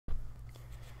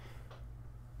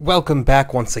Welcome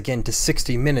back once again to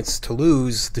 60 Minutes to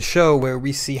Lose, the show where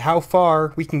we see how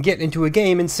far we can get into a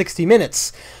game in 60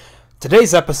 minutes.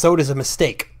 Today's episode is a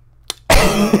mistake.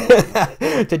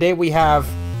 Today we have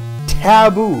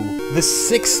Taboo, The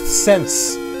Sixth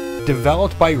Sense,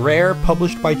 developed by Rare,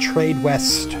 published by Trade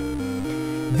West.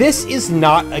 This is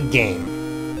not a game.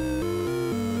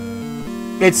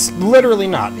 It's literally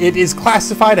not. It is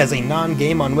classified as a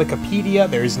non-game on Wikipedia.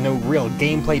 There is no real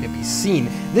gameplay to be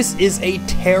seen. This is a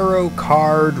tarot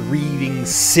card reading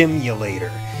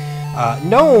simulator,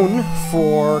 known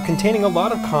for containing a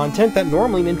lot of content that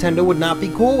normally Nintendo would not be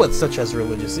cool with, such as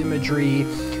religious imagery,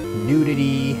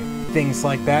 nudity, things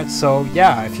like that. So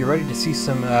yeah, if you're ready to see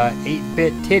some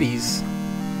 8-bit titties,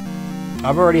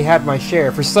 I've already had my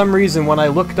share. For some reason, when I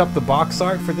looked up the box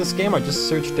art for this game, I just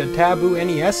searched a Taboo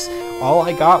NES. All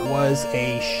I got was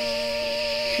a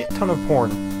shit ton of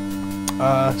porn.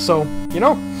 So, you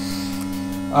know,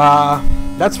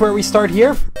 that's where we start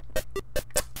here.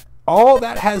 All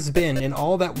that has been and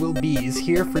all that will be is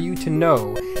here for you to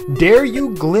know. Dare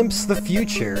you glimpse the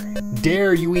future?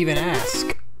 Dare you even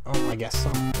ask? Oh, I guess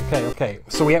so. Okay.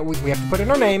 So we have to put in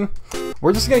our name.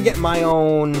 We're just gonna get my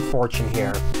own fortune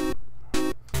here.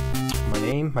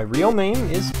 My real name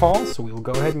is Paul, so we will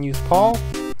go ahead and use Paul.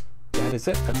 That is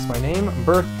it. That's my name.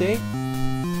 Birthday.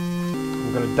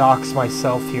 I'm gonna dox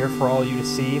myself here for all you to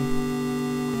see.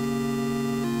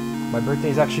 My birthday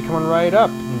is actually coming right up,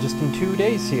 in 2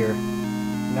 days here.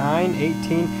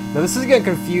 9/18. Now this is gonna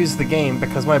confuse the game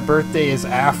because my birthday is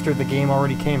after the game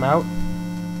already came out.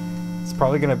 It's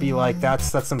probably gonna be like,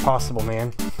 that's impossible,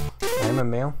 man. I'm a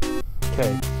male.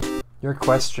 Okay. Your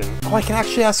question. Oh, I can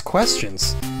actually ask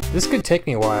questions. This could take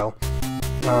me a while.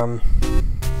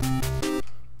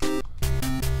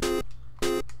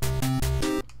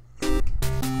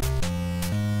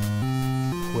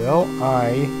 Will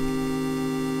I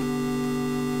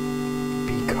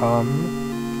become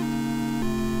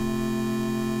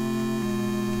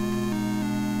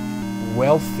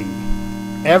wealthy?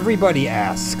 Everybody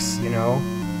asks, you know.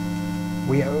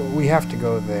 We have to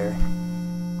go there.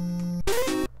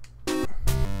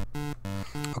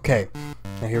 Okay.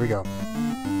 Now here we go.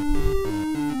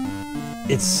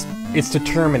 It's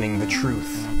determining the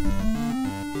truth.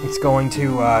 It's going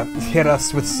to hit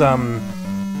us with some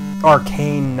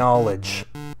arcane knowledge.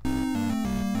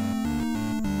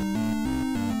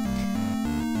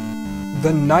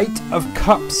 The Knight of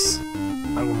Cups.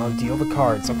 I will now deal the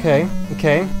cards. Okay.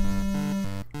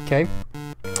 I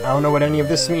don't know what any of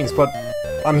this means, but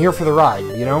I'm here for the ride,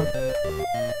 you know?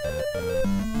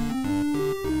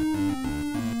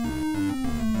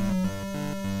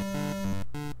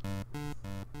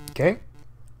 Okay.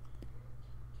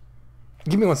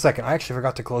 Give me 1 second. I actually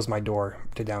forgot to close my door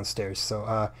to downstairs,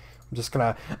 so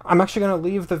I'm actually gonna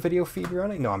leave the video feed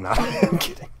running. No, I'm not. I'm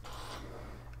kidding.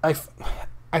 I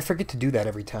forget to do that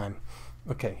every time.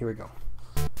 Okay, here we go.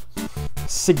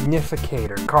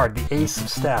 Significator card, the Ace of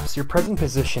Staffs. Your present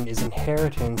position is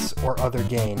inheritance or other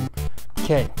gain.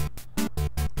 Okay.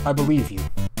 I believe you.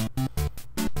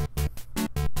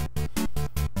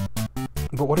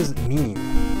 But what does it mean?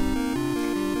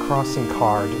 Crossing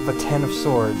card, the Ten of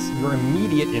Swords. Your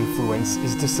immediate influence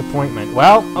is disappointment.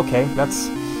 Well, okay, that's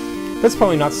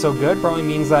probably not so good. Probably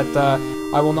means that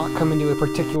I will not come into a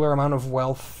particular amount of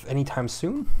wealth anytime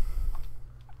soon.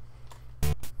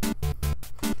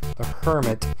 The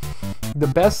Hermit. The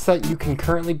best that you can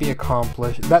currently be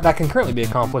accomplished, that can currently be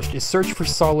accomplished, is search for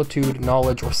solitude,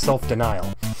 knowledge, or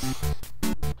self-denial.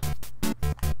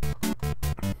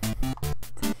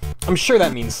 I'm sure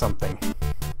that means something,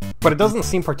 but it doesn't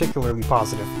seem particularly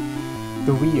positive.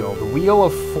 The Wheel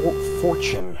of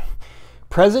Fortune.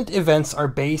 Present events are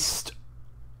based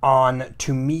on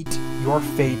to meet your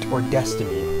fate or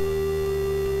destiny.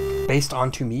 Based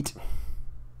on to meet.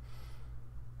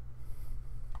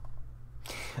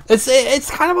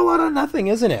 It's kind of a lot of nothing,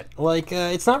 isn't it? Like,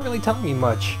 it's not really telling me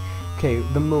much. Okay,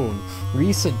 the Moon.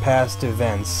 Recent past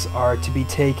events are to be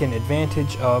taken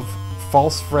advantage of,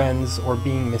 false friends, or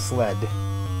being misled.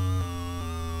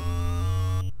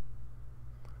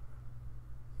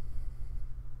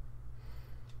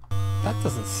 That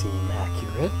doesn't seem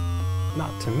accurate.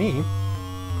 Not to me.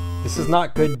 This is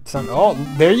not good, son. Oh,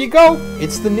 there you go!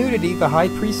 It's the nudity, the High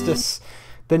Priestess.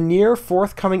 The near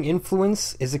forthcoming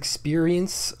influence is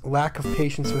experience, lack of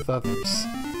patience with others.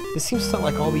 This seems to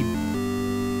like all be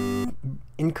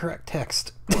incorrect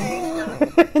text.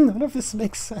 None of this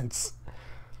makes sense.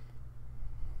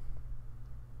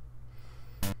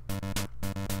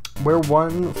 Where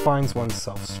one finds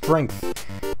oneself. Strength.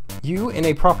 You, in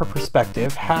a proper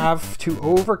perspective, have to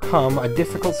overcome a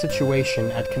difficult situation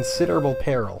at considerable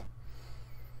peril.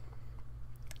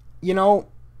 you know,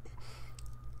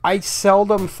 I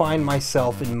seldom find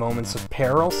myself in moments of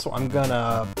peril, so I'm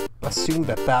gonna assume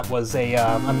that that was a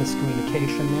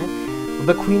miscommunication there.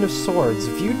 The Queen of Swords.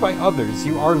 Viewed by others,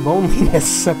 you are loneliness,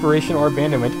 separation, or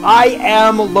abandonment. I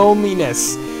am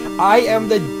loneliness! I am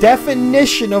the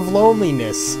definition of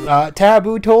loneliness.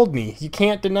 Taboo told me. You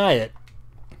can't deny it.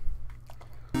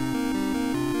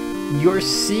 Your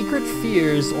secret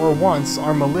fears or wants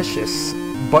are malicious,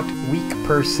 but weak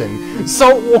person.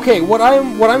 So, okay, what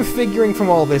I'm figuring from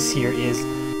all this here is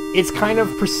it's kind of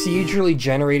procedurally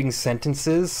generating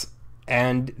sentences,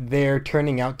 and they're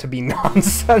turning out to be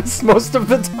nonsense most of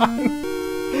the time.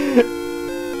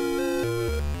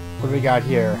 What do we got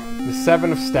here? The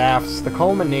Seven of Staffs, the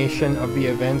culmination of the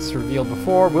events revealed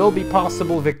before, will be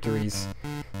possible victories.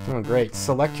 Oh, great.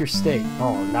 Select your state.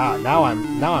 Oh, now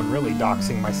I'm really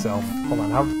doxing myself. Hold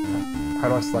on, how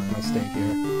do I select my state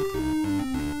here?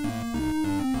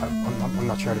 I'm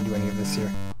not sure how to do any of this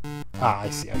here. Ah, I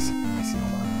see.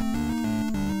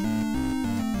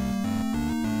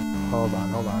 Hold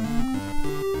on.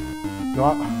 No,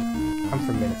 I'm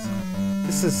from Minnesota.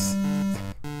 This is...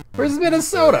 Where's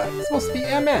Minnesota? It's supposed to be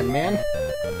MN, man.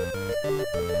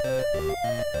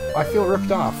 I feel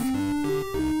ripped off.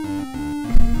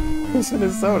 Where's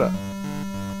Minnesota?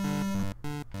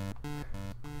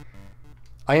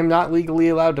 I am not legally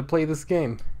allowed to play this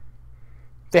game.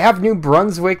 They have New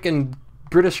Brunswick and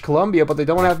British Columbia, but they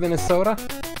don't have Minnesota.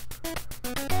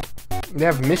 They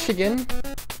have Michigan,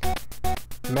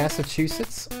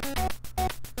 Massachusetts,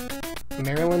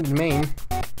 Maryland, and Maine.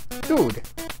 Dude,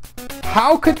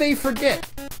 how could they forget?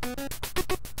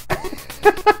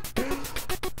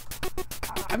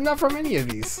 I'm not from any of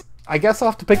these. I guess I'll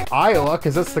have to pick Iowa,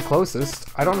 because that's the closest.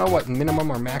 I don't know what minimum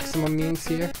or maximum means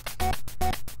here.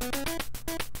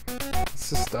 Let's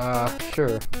just,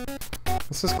 sure.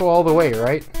 Let's just go all the way,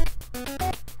 right?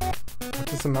 What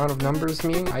does amount of numbers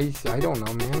mean? I don't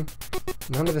know, man.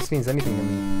 None of this means anything to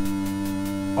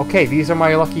me. Okay, these are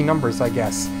my lucky numbers, I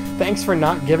guess. Thanks for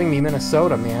not giving me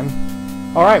Minnesota, man.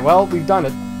 Alright, well, we've done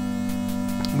it.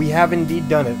 We have indeed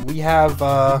done it. We have,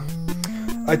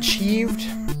 achieved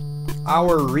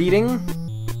our reading.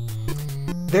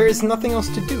 There is nothing else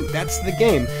to do. That's the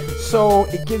game. So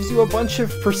it gives you a bunch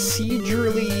of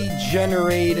procedurally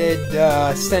generated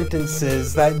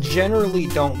sentences that generally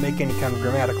don't make any kind of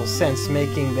grammatical sense,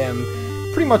 making them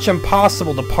pretty much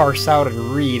impossible to parse out and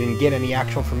read and get any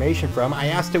actual information from. I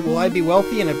asked it, will I be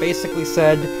wealthy? And it basically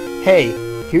said, hey,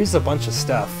 here's a bunch of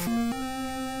stuff.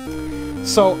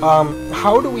 So,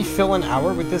 how do we fill an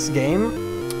hour with this game?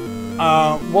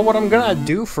 Well, what I'm gonna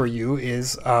do for you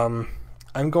is, I'm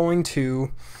going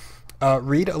to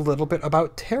read a little bit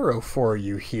about tarot for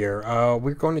you here.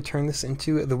 We're going to turn this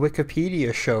into the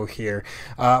Wikipedia show here.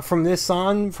 From this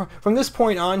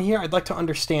point on here, I'd like to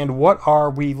understand, what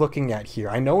are we looking at here?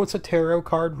 I know it's a tarot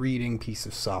card reading piece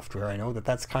of software. I know that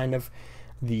that's kind of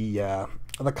the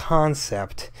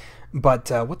concept,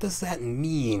 but what does that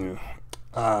mean?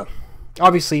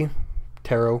 Obviously,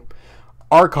 tarot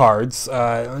are cards.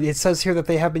 It says here that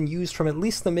they have been used from at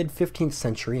least the mid-15th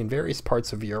century in various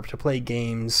parts of Europe to play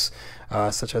games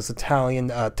such as Italian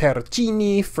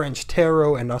tercini, French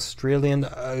tarot, and Australian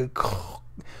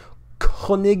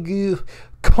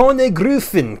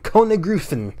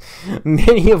Konegrufen,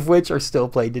 many of which are still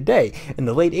played today. In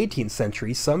the late 18th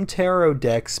century, some tarot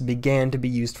decks began to be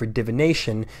used for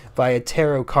divination via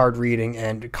tarot card reading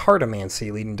and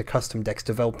cartomancy, leading to custom decks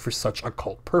developed for such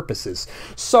occult purposes.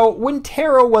 So when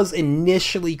tarot was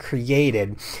initially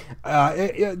created,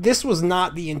 this was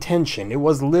not the intention. It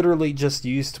was literally just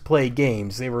used to play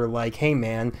games. They were like, hey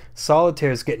man,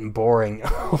 solitaire's getting boring,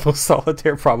 although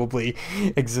solitaire probably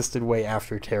existed way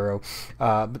after tarot.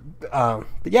 But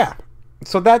yeah,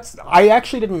 so I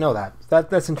actually didn't know that.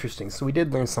 That's interesting. So we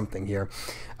did learn something here.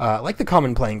 Like the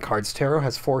common playing cards, tarot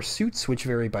has 4 suits which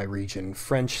vary by region.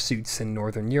 French suits in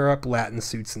Northern Europe, Latin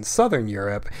suits in Southern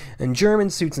Europe, and German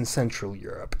suits in Central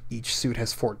Europe. Each suit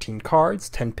has 14 cards,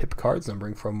 10 pip cards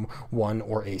numbering from 1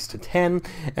 or ace to 10,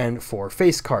 and 4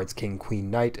 face cards, king,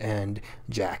 queen, knight, and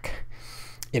jack.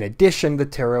 In addition, the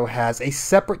tarot has a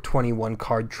separate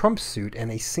 21-card trump suit and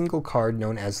a single card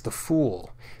known as the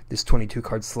Fool. This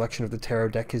 22-card selection of the tarot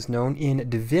deck is known in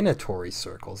divinatory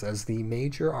circles as the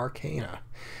Major Arcana.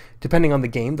 Depending on the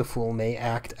game, the Fool may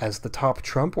act as the top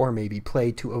trump or may be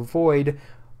played to avoid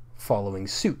following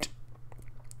suit.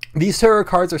 These tarot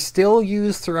cards are still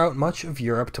used throughout much of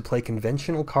Europe to play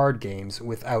conventional card games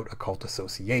without occult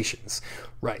associations,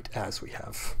 right, as we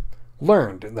have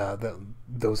learned.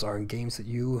 those are games that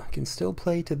you can still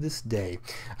play to this day.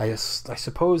 I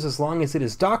suppose as long as it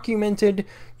is documented,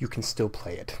 you can still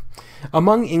play it.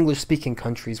 Among English-speaking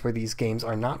countries where these games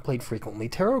are not played frequently,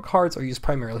 tarot cards are used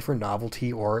primarily for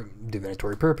novelty or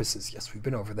divinatory purposes. Yes, we've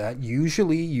been over that.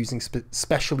 Usually using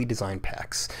specially designed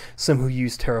packs. Some who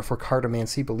use tarot for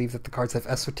cartomancy believe that the cards have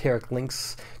esoteric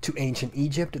links to ancient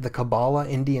Egypt, the Kabbalah,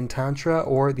 Indian Tantra,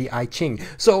 or the I Ching.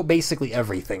 So basically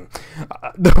everything.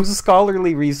 Those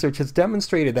scholarly research has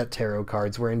demonstrated that tarot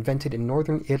cards were invented in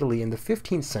northern Italy in the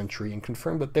 15th century and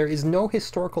confirmed that there is no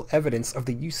historical evidence of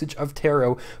the usage of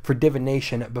tarot for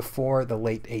divination before the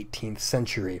late 18th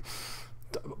century.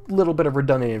 A little bit of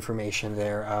redundant information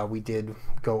there. We did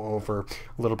go over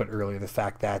a little bit earlier the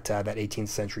fact that that 18th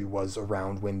century was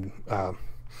around when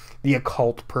the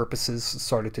occult purposes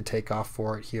started to take off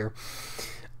for it here.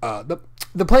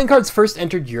 The playing cards first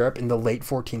entered Europe in the late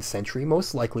 14th century,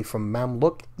 most likely from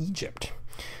Mamluk, Egypt.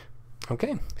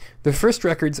 Okay. The first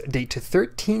records date to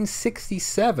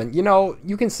 1367. You know,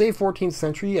 you can say 14th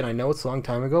century, and I know it's a long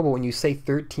time ago, but when you say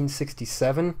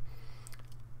 1367,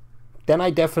 then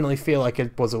I definitely feel like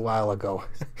it was a while ago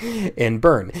in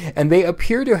Bern. And they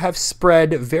appear to have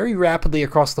spread very rapidly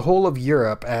across the whole of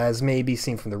Europe, as may be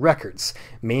seen from the records,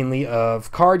 mainly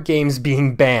of card games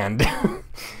being banned.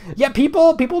 Yeah,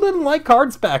 people didn't like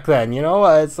cards back then, you know?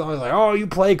 It's always like, oh, you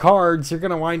play cards, you're going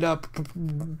to wind up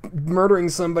murdering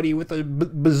somebody with a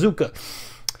bazooka.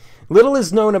 Little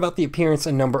is known about the appearance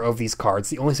and number of these cards,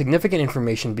 the only significant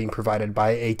information being provided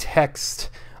by a text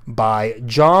by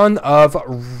John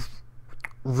of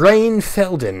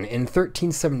Rheinfelden in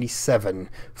 1377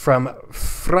 from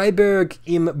Freiburg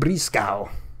im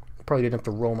Breisgau. Probably didn't have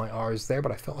to roll my R's there,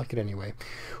 but I felt like it anyway.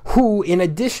 Who, in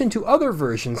addition to other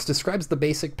versions, describes the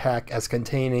basic pack as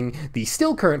containing the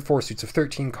still current 4 suits of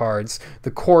 13 cards,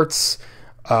 the courts,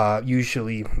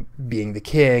 usually being the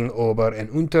king, ober,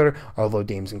 and unter, although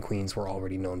dames and queens were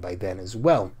already known by then as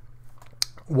well.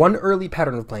 One early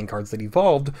pattern of playing cards that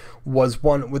evolved was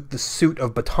one with the suit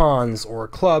of batons or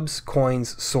clubs,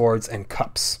 coins, swords, and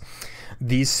cups.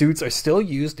 These suits are still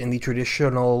used in the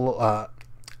traditional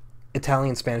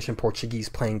Italian, Spanish, and Portuguese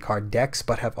playing card decks,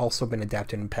 but have also been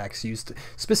adapted in packs used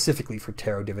specifically for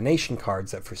tarot divination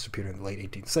cards that first appeared in the late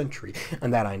 18th century.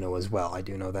 And that I know as well. I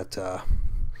do know that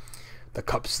the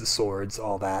cups, the swords,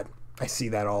 all that. I see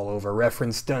that all over,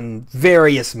 referenced in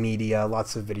various media,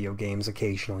 lots of video games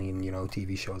occasionally, and, you know,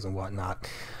 TV shows and whatnot.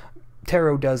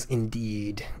 Tarot does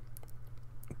indeed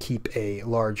keep a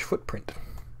large footprint.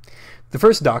 The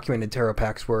first documented tarot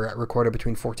packs were recorded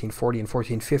between 1440 and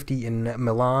 1450 in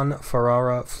Milan,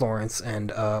 Ferrara, Florence, and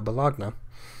Bologna.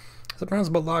 Is it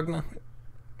pronounced Bologna?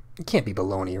 It can't be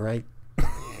Bologna, right?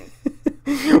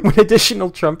 When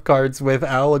additional trump cards with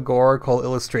allegorical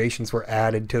illustrations were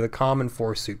added to the common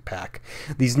 4-suit pack.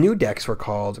 These new decks were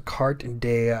called Carte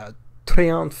de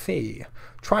Triomphe,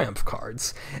 Triumph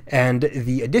cards, and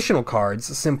the additional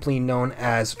cards simply known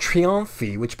as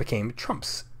Triomphi, which became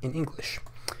trumps in English.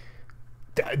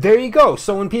 There you go.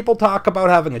 So when people talk about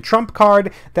having a trump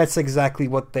card, that's exactly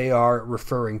what they are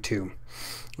referring to.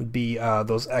 Would be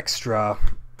those extra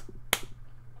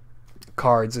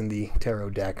cards in the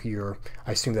tarot deck.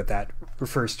 I assume that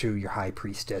refers to your high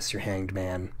priestess, your hanged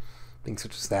man, things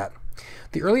such as that.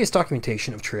 The earliest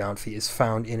documentation of Triomphi is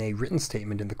found in a written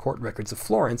statement in the court records of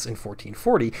Florence in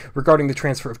 1440 regarding the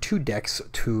transfer of 2 decks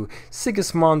to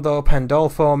Sigismondo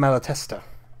Pandolfo Malatesta.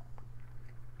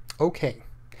 Okay.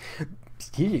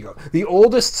 Here you go. The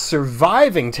oldest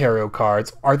surviving tarot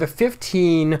cards are the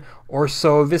 15 or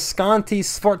so Visconti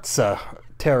Sforza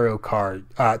tarot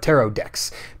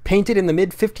decks, painted in the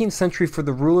mid-15th century for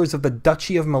the rulers of the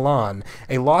Duchy of Milan.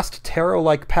 A lost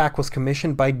tarot-like pack was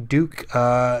commissioned by Duke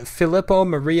Filippo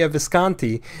Maria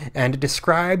Visconti and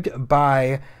described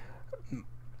by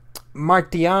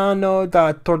Martiano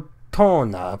da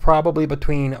Tortona, probably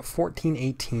between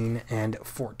 1418 and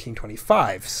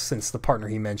 1425, since the partner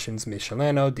he mentions,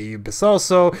 Michelino di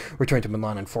Bisoso, returned to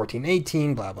Milan in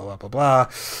 1418, blah, blah, blah, blah, blah.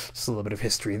 Just a little bit of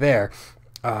history there.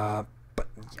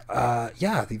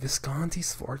 Yeah, the Visconti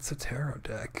Sforza Tarot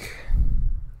deck.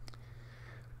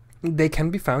 They can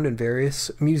be found in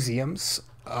various museums,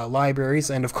 libraries,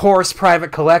 and of course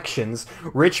private collections.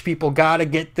 Rich people gotta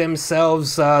get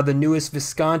themselves the newest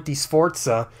Visconti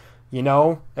Sforza. You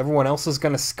know, everyone else is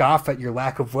gonna scoff at your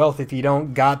lack of wealth if you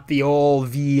don't got the old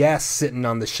VS sitting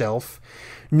on the shelf.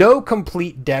 No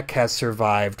complete deck has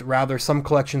survived. Rather, some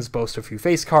collections boast a few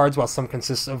face cards, while some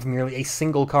consist of merely a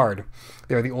single card.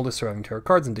 They are the oldest surviving tarot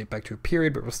cards and date back to a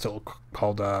period, but were still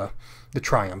called the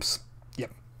Triumphs.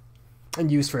 Yep.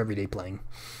 And used for everyday playing.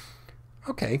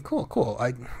 Okay, cool.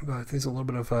 There's a little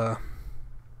bit of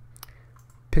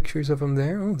pictures of them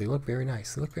there. Oh, they look very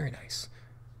nice. They look very nice.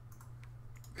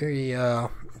 Very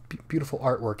beautiful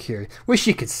artwork here. Wish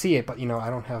you could see it, but you know, I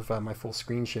don't have my full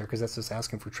screen share because that's just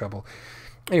asking for trouble.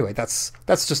 Anyway, that's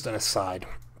just an aside.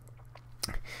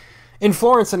 In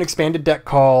Florence, an expanded deck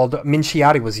called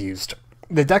Minciati was used.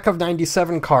 The deck of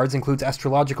 97 cards includes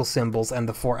astrological symbols and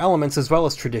the 4 elements, as well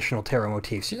as traditional tarot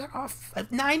motifs. You're like, oh, a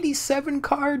 97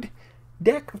 card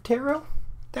deck of tarot?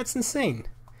 That's insane.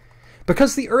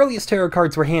 Because the earliest tarot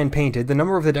cards were hand-painted, the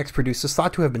number of the decks produced is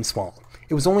thought to have been small.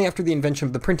 It was only after the invention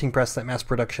of the printing press that mass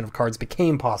production of cards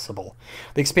became possible.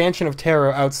 The expansion of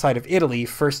tarot outside of Italy,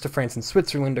 first to France and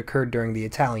Switzerland, occurred during the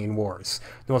Italian Wars.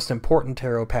 The most important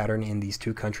tarot pattern in these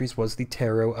two countries was the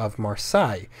Tarot of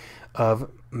Marseille,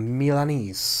 of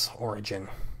Milanese origin.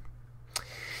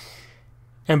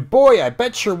 And boy, I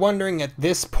bet you're wondering at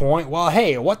this point, well,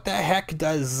 hey, what the heck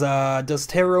does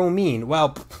tarot mean?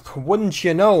 Well, wouldn't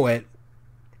you know it?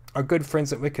 Our good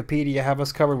friends at Wikipedia have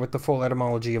us covered with the full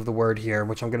etymology of the word here,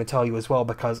 which I'm going to tell you as well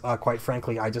because, quite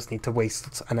frankly, I just need to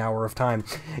waste an hour of time.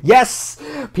 Yes!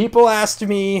 People asked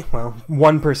me, well,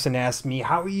 one person asked me,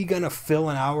 how are you going to fill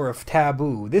an hour of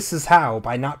Taboo? This is how,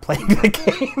 by not playing the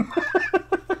game.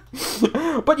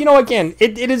 But, you know, again,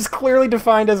 it is clearly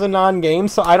defined as a non-game,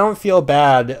 so I don't feel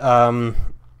bad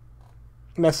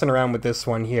messing around with this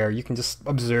one here. You can just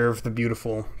observe the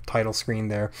beautiful title screen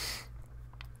there.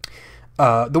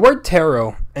 The word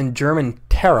tarot and German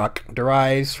Tarot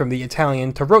derives from the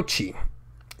Italian tarocchi,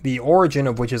 the origin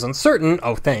of which is uncertain,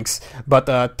 oh thanks, but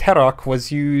tarot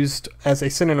was used as a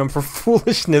synonym for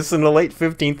foolishness in the late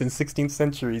 15th and 16th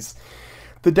centuries.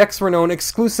 The decks were known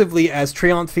exclusively as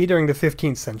trionfi during the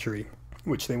 15th century,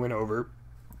 which they went over,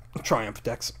 triumph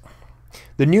decks.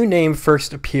 The new name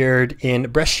first appeared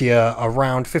in Brescia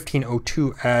around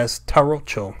 1502 as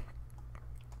tarocco.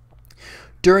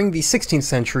 During the 16th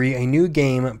century, a new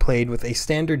game played with a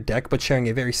standard deck but sharing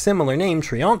a very similar name,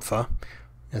 Trionfa,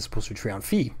 as opposed to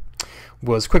Trionfi,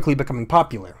 was quickly becoming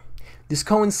popular. This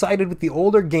coincided with the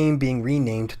older game being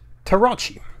renamed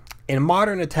Tarocchi. In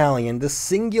modern Italian, the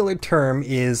singular term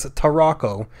is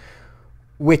tarocco,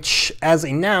 which, as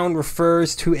a noun,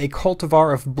 refers to a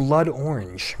cultivar of blood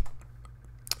orange.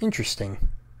 Interesting.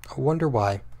 I wonder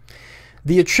why.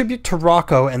 The attribute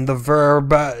tarocco and the verb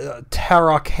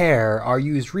tarocare are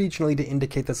used regionally to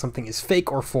indicate that something is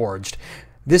fake or forged.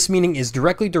 This meaning is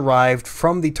directly derived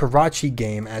from the tarocchi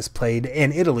game as played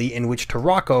in Italy, in which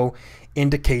tarocco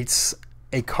indicates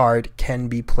a card can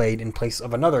be played in place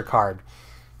of another card.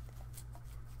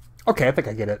 Okay, I think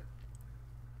I get it.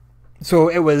 So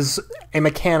it was a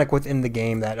mechanic within the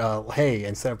game that, hey,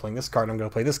 instead of playing this card, I'm going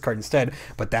to play this card instead,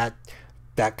 but that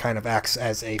kind of acts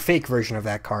as a fake version of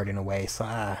that card in a way.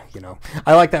 So, you know,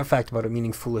 I like that fact about it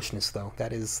meaning foolishness, though.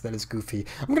 That is goofy.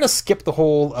 I'm going to skip the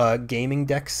whole gaming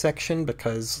deck section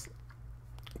because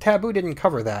Taboo didn't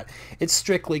cover that. It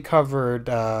strictly covered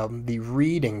the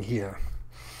reading here.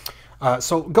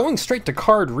 So going straight to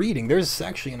card reading, there's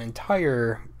actually an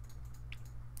entire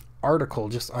article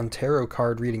just on tarot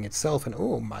card reading itself, and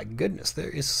oh my goodness,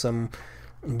 there is some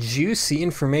juicy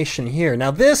information here. Now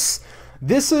this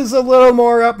is a little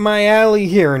more up my alley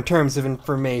here in terms of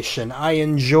information. I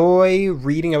enjoy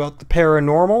reading about the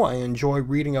paranormal. I enjoy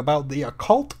reading about the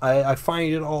occult. I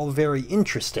find it all very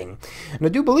interesting. And I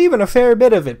do believe in a fair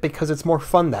bit of it because it's more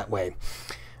fun that way.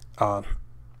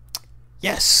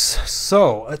 Yes,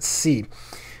 so let's see.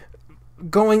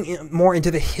 Going more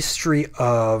into the history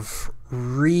of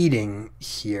reading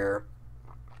here.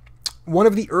 One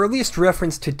of the earliest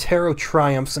reference to tarot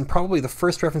triumphs, and probably the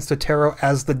first reference to tarot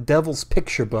as the Devil's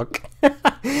Picture Book,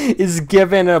 is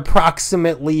given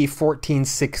approximately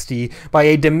 1460 by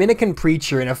a Dominican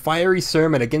preacher in a fiery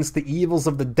sermon against the evils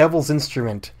of the devil's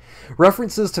instrument.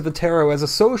 References to the tarot as a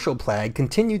social plague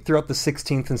continued throughout the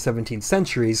 16th and 17th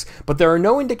centuries, but there are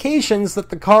no indications that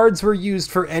the cards were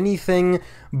used for anything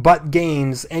but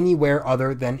games anywhere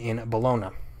other than in Bologna.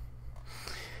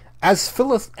 As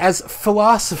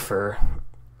philosopher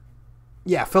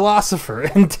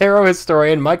and tarot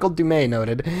historian Michael Dumay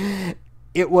noted,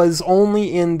 it was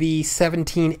only in the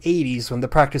 1780s, when the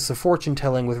practice of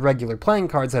fortune-telling with regular playing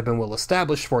cards had been well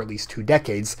established for at least 2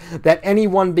 decades, that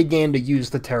anyone began to use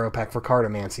the tarot pack for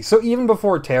cartomancy. So even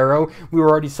before tarot, we were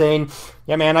already saying,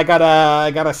 yeah man, I got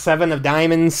a 7 of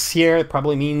diamonds here. It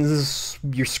probably means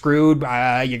you're screwed.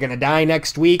 You're gonna die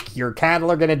next week. Your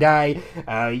cattle are gonna die.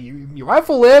 Your wife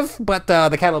will live, but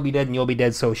the cattle will be dead and you'll be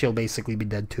dead, so she'll basically be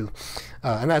dead too.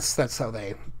 And that's how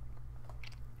they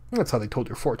told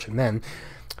your fortune then.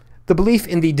 The belief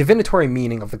in the divinatory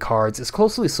meaning of the cards is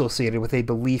closely associated with a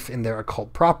belief in their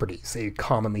occult properties, a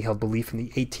commonly held belief in the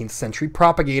 18th century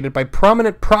propagated by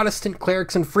prominent Protestant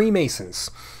clerics and Freemasons.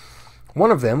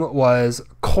 One of them was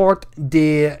Court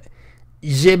de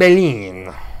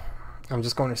Gebelin. I'm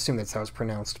just going to assume that's how it's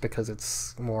pronounced because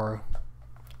it's more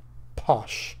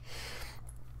posh.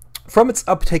 From its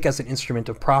uptake as an instrument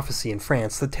of prophecy in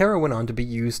France, the tarot went on to be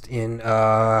used in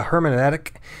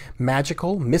hermeneutic,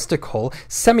 magical, mystical,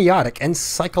 semiotic, and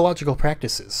psychological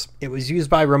practices. It was used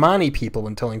by Romani people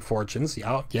in telling fortunes.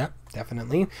 Yeah,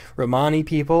 definitely. Romani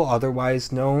people,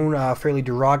 otherwise known fairly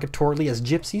derogatorily as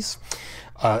gypsies.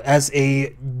 As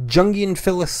a Jungian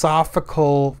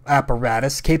philosophical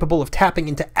apparatus capable of tapping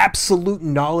into absolute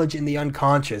knowledge in the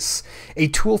unconscious, a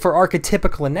tool for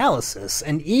archetypical analysis,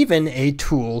 and even a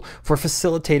tool for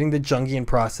facilitating the Jungian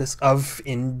process of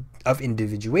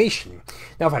individuation.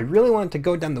 Now, if I really wanted to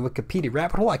go down the Wikipedia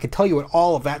rabbit hole, I could tell you what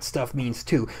all of that stuff means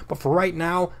too, but for right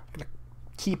now, I'm going to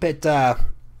keep it...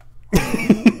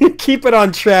 keep it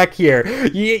on track here.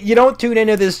 You don't tune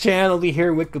into this channel to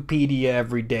hear Wikipedia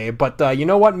every day, but you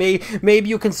know what? Maybe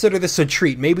you consider this a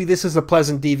treat. Maybe this is a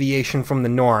pleasant deviation from the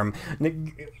norm.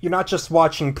 You're not just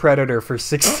watching Predator for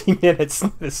 60 minutes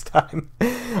this time.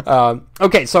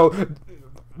 Okay, so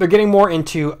they're getting more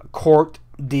into Court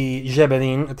de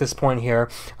Gebelin at this point here.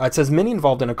 It says many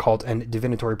involved in occult and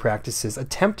divinatory practices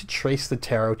attempt to trace the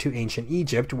tarot to ancient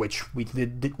Egypt, which we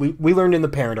learned in the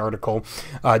parent article,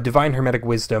 divine hermetic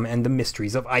wisdom, and the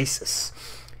mysteries of Isis.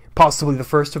 Possibly the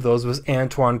first of those was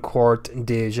Antoine Court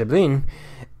de Gebelin,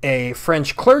 a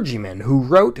French clergyman who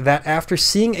wrote that after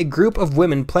seeing a group of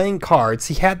women playing cards,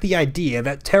 he had the idea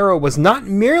that tarot was not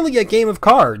merely a game of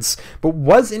cards, but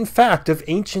was in fact of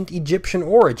ancient Egyptian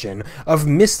origin, of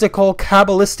mystical,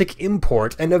 Kabbalistic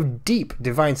import, and of deep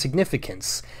divine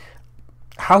significance.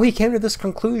 How he came to this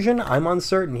conclusion, I'm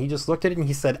uncertain. He just looked at it and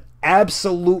he said,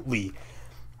 absolutely.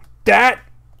 That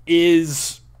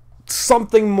is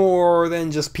something more than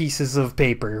just pieces of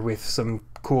paper with some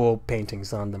cool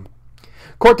paintings on them.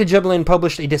 Court de Gebelin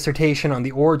published a dissertation on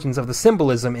the origins of the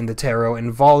symbolism in the tarot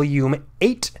in volume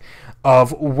 8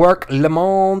 of Work Le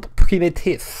Monde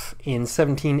Primitif in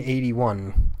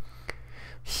 1781.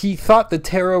 He thought the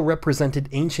tarot represented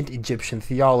ancient Egyptian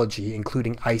theology,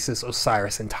 including Isis,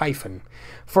 Osiris, and Typhon.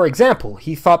 For example,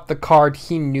 he thought the card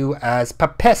he knew as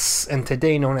Papes, and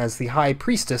today known as the High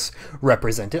Priestess,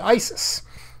 represented Isis.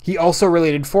 He also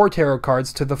related 4 tarot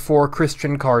cards to the 4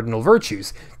 Christian cardinal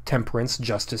virtues: temperance,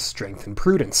 justice, strength, and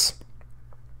prudence.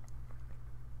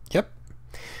 Yep.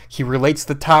 He relates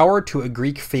the tower to a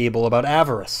Greek fable about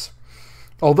avarice.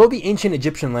 Although the ancient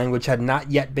Egyptian language had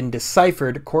not yet been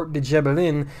deciphered, Court de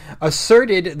Gebelin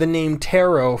asserted the name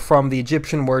tarot from the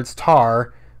Egyptian words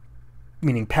tar,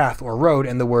 meaning path or road,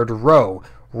 and the word ro,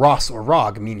 Ros or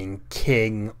Rog, meaning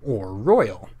king or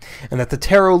royal, and that the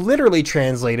tarot literally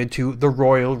translated to the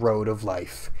royal road of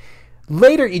life.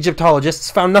 Later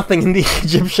Egyptologists found nothing in the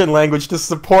Egyptian language to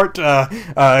support Court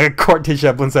de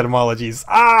Gebelin's etymologies.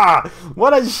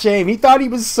 What a shame. He thought he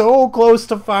was so close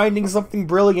to finding something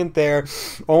brilliant there,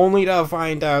 only to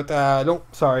find out,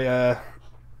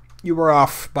 you were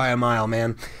off by a mile,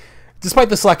 man. Despite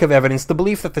this lack of evidence, the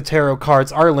belief that the tarot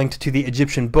cards are linked to the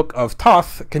Egyptian Book of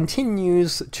Thoth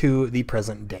continues to the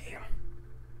present day.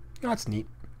 That's neat.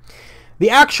 The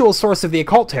actual source of the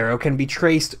occult tarot can be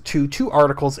traced to 2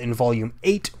 articles in Volume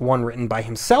 8, one written by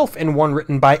himself and one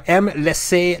written by M.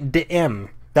 Laissé de M.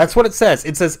 That's what it says.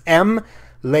 It says M.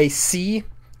 Laissé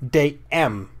de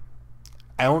M.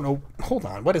 I don't know. Hold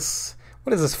on. What is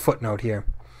this footnote here?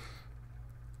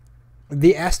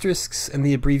 The asterisks and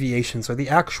the abbreviations are the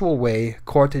actual way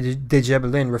Court de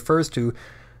Gebelin refers to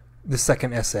the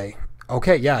second essay.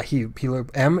 Okay, yeah, he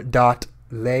M.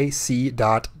 Laissé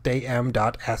de M.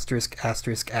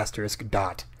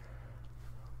 *****.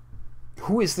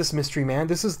 Who is this mystery man?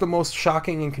 This is the most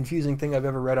shocking and confusing thing I've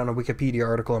ever read on a Wikipedia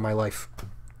article in my life.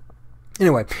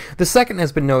 Anyway, the second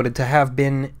has been noted to have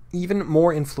been even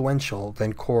more influential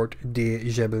than Court de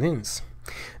Gebelin's.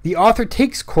 The author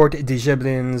takes Court de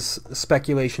Gebelin's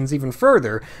speculations even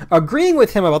further, agreeing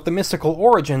with him about the mystical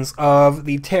origins of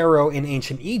the tarot in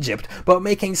ancient Egypt, but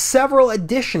making several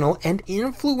additional and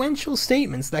influential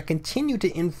statements that continue to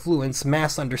influence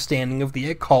mass understanding of the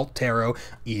occult tarot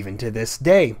even to this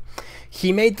day.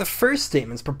 He made the first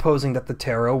statements proposing that the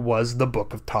tarot was the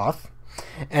Book of Thoth,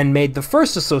 and made the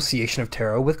first association of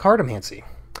tarot with cartomancy.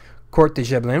 Court de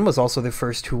Gebelin was also the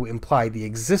first to imply the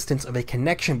existence of a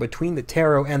connection between the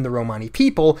tarot and the Romani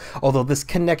people, although this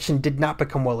connection did not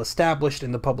become well established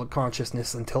in the public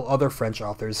consciousness until other French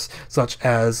authors, such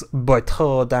as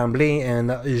Bertrand d'Amblay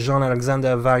and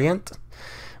Jean-Alexandre Vaillant,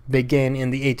 began in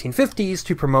the 1850s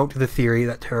to promote the theory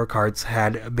that tarot cards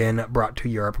had been brought to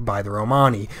Europe by the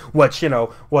Romani, which, you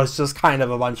know, was just kind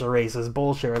of a bunch of racist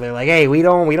bullshit. They're like, hey, we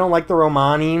don't like the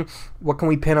Romani. What can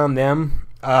we pin on them?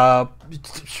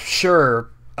 Sure.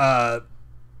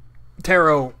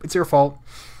 Tarot, it's your fault.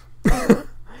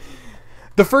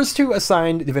 The first to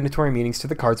assign divinatory meanings to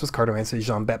the cards was cartomancer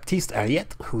Jean-Baptiste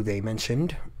Ariette, who they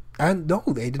mentioned. And no,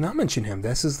 they did not mention him.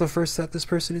 This is the first that this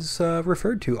person is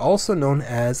referred to, also known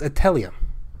as Atelia,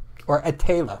 or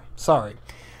Atela, sorry,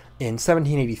 in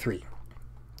 1783.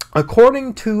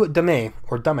 According to Damet,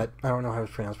 or Dummett, I don't know how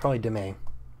it's pronounced, probably Damet,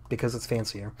 because it's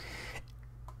fancier.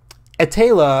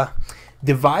 Atela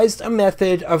devised a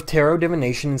method of tarot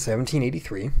divination in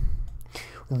 1783,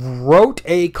 wrote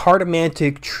a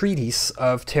cartomantic treatise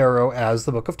of tarot as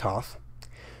the Book of Thoth,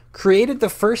 created the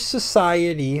first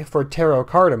society for tarot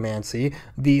cartomancy,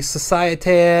 the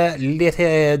Société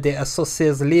littéraire des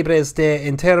associés libres des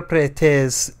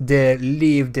interprètes de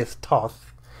livres de Thoth.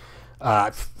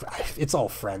 It's all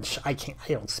French. I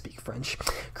don't speak French.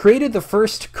 Created the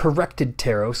first corrected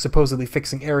tarot, supposedly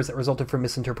fixing errors that resulted from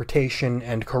misinterpretation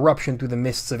and corruption through the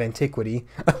mists of antiquity.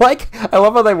 I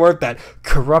love how they word that.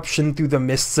 Corruption through the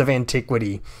mists of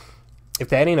antiquity. If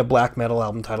that ain't a black metal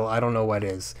album title, I don't know what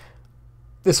is.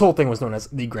 This whole thing was known as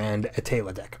the Grand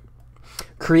Atela deck.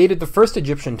 Created the first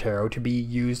Egyptian tarot to be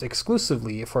used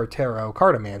exclusively for tarot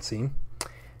cartomancy,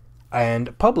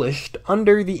 and published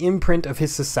under the imprint of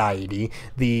his society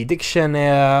the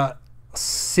Dictionnaire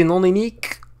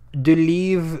synonymique de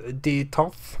livres de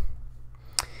Thoth,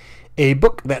 a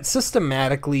book that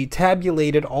systematically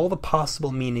tabulated all the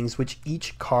possible meanings which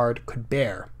each card could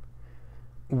bear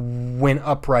when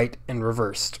upright and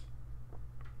reversed.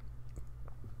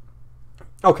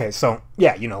 Okay, so,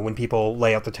 yeah, you know, when people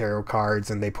lay out the tarot cards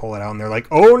and they pull it out and they're like,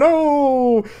 oh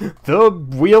no, the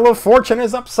Wheel of Fortune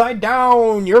is upside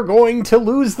down, you're going to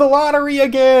lose the lottery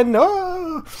again.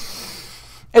 Oh.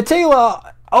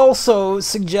 Atela also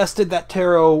suggested that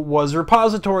tarot was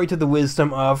repository to the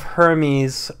wisdom of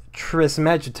Hermes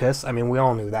Trismegistus. I mean, we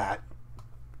all knew that.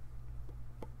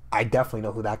 I definitely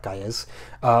know who that guy is,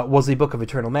 was a book of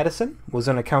eternal medicine, was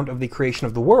an account of the creation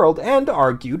of the world, and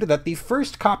argued that the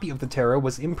first copy of the tarot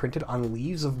was imprinted on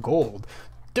leaves of gold.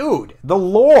 Dude, the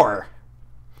lore!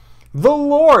 The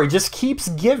lore just keeps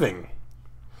giving.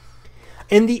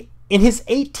 In his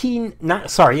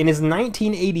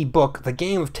 1980 book, The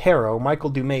Game of Tarot,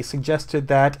 Michael Dumais suggested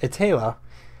that Atela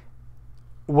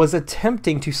was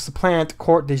attempting to supplant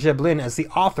Court de Gébelin as the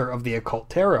author of the occult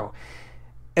tarot.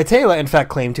 Atela, in fact,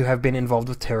 claimed to have been involved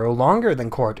with tarot longer than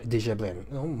Court de Gébelin.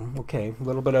 Oh, okay, a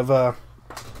little bit of a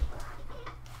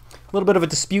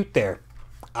dispute there.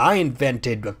 I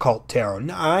invented occult tarot.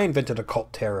 No, I invented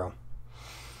occult tarot.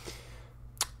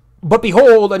 But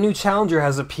behold, a new challenger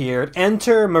has appeared.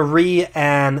 Enter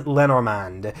Marie-Anne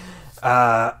Lenormand.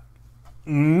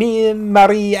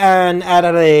 Marie-Anne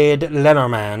Adelaide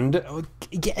Lenormand,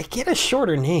 get a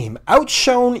shorter name,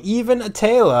 outshone even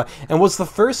Atela, and was the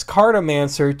first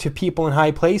cartomancer to people in high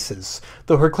places,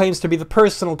 though her claims to be the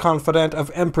personal confidant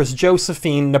of Empress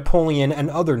Josephine, Napoleon,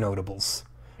 and other notables.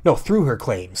 No, through her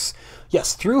claims.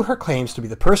 Yes, through her claims to be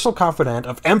the personal confidant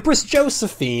of Empress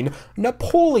Josephine,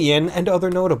 Napoleon, and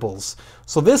other notables.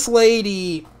 So this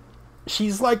lady,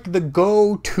 she's like the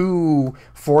go-to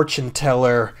fortune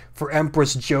teller for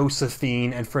Empress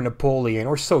Josephine and for Napoleon,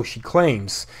 or so she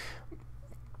claims.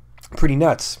 Pretty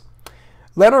nuts.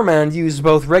 Lenormand used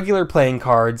both regular playing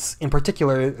cards, in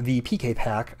particular the PK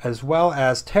pack, as well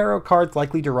as tarot cards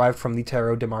likely derived from the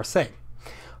Tarot de Marseille.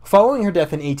 Following her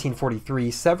death in 1843,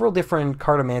 several different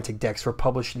cartomantic decks were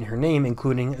published in her name,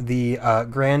 including the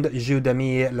Grand Jeu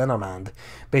d'Ami Lenormand,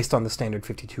 based on the standard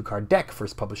 52-card deck,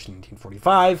 first published in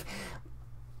 1845.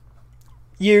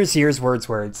 Years,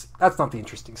 words. That's not the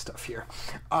interesting stuff here.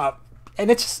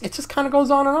 And it just kind of goes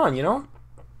on and on, you know?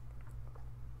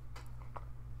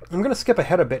 I'm going to skip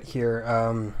ahead a bit here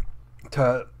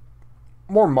to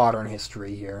more modern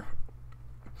history here.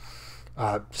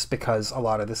 Just because a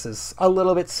lot of this is a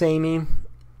little bit samey.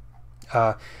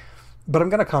 But I'm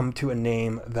going to come to a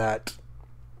name that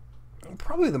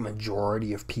probably the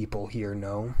majority of people here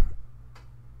know.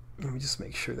 Let me just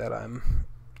make sure that I'm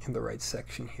in the right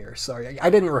section here. Sorry,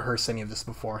 I didn't rehearse any of this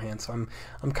beforehand, so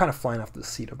I'm kind of flying off the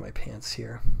seat of my pants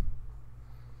here.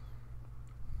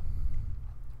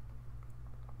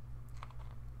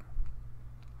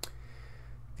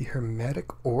 The Hermetic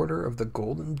Order of the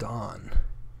Golden Dawn.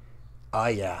 Ah,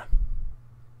 yeah.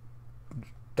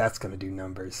 That's going to do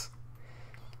numbers.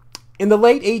 In the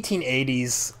late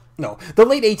 1880s,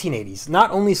 not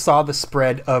only saw the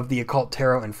spread of the occult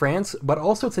tarot in France, but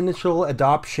also its initial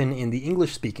adoption in the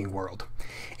English-speaking world.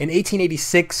 In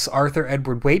 1886, Arthur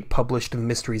Edward Waite published The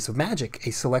Mysteries of Magic,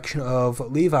 a selection of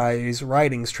Levi's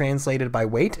writings translated by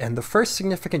Waite and the first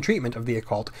significant treatment of the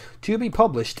occult to be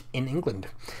published in England.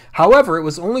 However, it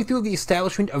was only through the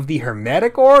establishment of the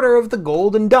Hermetic Order of the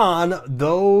Golden Dawn,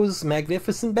 those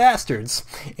magnificent bastards,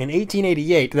 in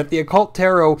 1888 that the occult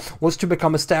tarot was to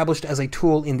become established as a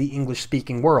tool in the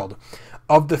English-speaking world.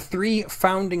 Of the 3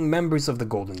 founding members of the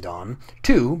Golden Dawn,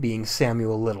 2 being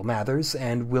Samuel Little Mathers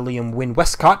and William Wynne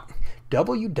Westcott,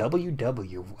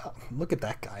 WWW, well, look at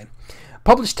that guy,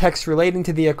 published texts relating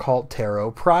to the occult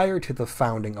tarot prior to the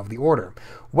founding of the order.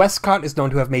 Westcott is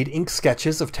known to have made ink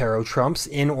sketches of tarot trumps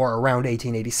in or around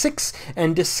 1886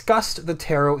 and discussed the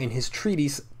tarot in his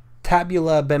treatise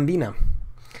Tabula Bambina,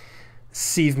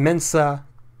 Sive Mensa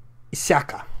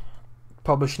Isaka,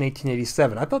 published in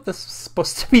 1887. I thought this was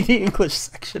supposed to be the English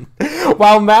section.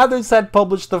 While Mathers had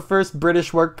published the first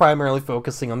British work primarily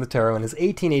focusing on the tarot in his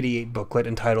 1888 booklet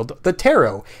entitled The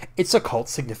Tarot, Its Occult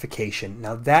Signification.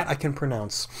 Now that I can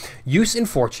pronounce. Use in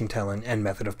fortune-telling and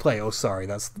method of play. Oh, sorry,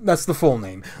 that's the full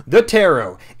name. The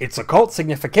Tarot, Its Occult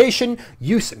Signification,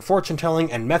 Use in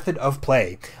Fortune-telling and Method of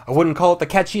Play. I wouldn't call it the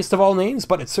catchiest of all names,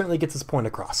 but it certainly gets its point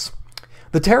across.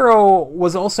 The tarot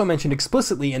was also mentioned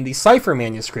explicitly in the cipher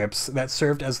manuscripts that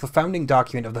served as the founding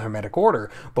document of the Hermetic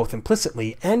Order, both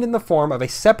implicitly and in the form of a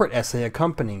separate essay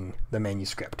accompanying the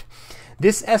manuscript.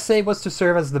 This essay was to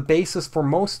serve as the basis for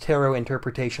most tarot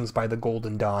interpretations by the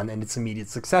Golden Dawn and its immediate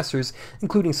successors,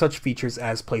 including such features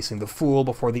as placing the Fool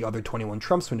before the other 21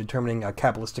 trumps when determining a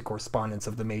Kabbalistic correspondence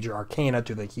of the major arcana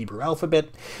to the Hebrew alphabet,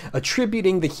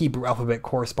 attributing the Hebrew alphabet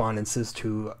correspondences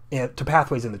to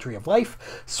pathways in the Tree of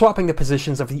Life, swapping the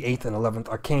positions of the 8th and 11th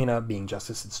arcana, being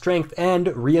justice and strength, and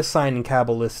reassigning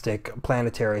Kabbalistic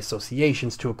planetary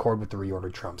associations to accord with the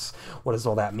reordered trumps. What does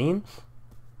all that mean?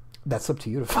 That's up to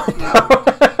you to find out.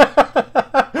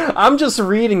 I'm just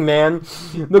reading, man.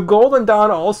 The Golden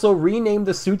Dawn also renamed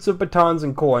the suits of batons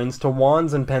and coins to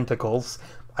wands and pentacles.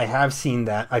 I have seen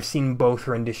that. I've seen both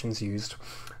renditions used.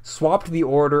 Swapped the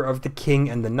order of the king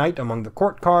and the knight among the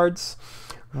court cards.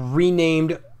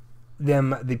 Renamed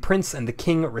them the prince and the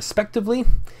king, respectively.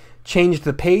 Changed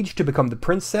the page to become the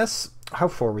princess. How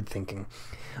forward-thinking.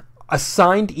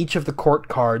 Assigned each of the court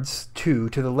cards to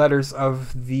the letters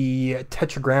of the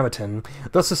tetragrammaton,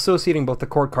 thus associating both the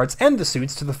court cards and the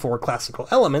suits to the 4 classical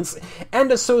elements,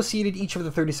 and associated each of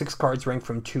the 36 cards ranked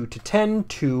from 2 to 10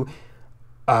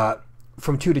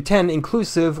 from 2 to 10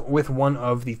 inclusive with one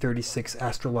of the 36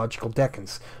 astrological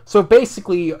decans. So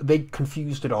basically, they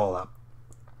confused it all up.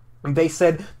 They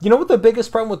said, you know what the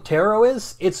biggest problem with tarot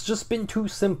is? It's just been too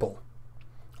simple.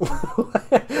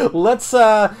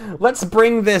 Let's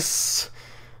bring this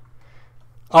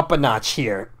up a notch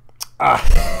here.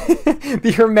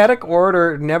 The Hermetic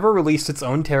Order never released its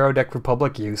own tarot deck for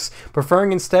public use,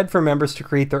 preferring instead for members to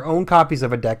create their own copies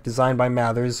of a deck designed by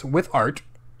Mathers with art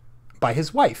by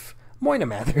his wife, Moina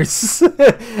Mathers.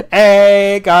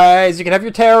 Hey guys, you can have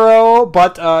your tarot,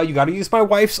 but you gotta use my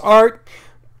wife's art.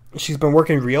 She's been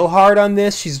working real hard on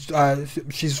this. She's a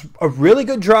really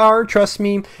good drawer, trust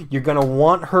me. You're going to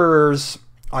want hers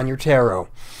on your tarot.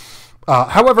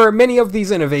 However, many of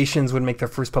these innovations would make their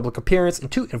first public appearance in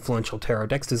 2 influential tarot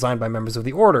decks designed by members of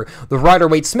the Order. The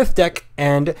Rider-Waite-Smith deck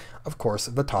and, of course,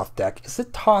 the Thoth deck. Is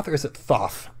it Thoth or is it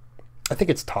Thoth? I think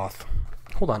it's Thoth.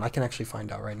 Hold on, I can actually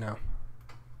find out right now.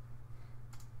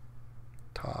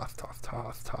 Thoth.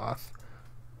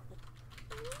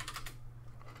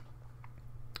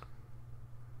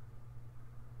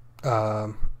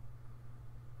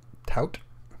 Tout?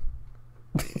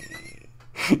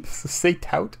 Does it say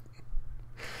tout?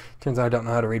 Turns out I don't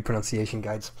know how to read pronunciation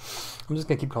guides. I'm just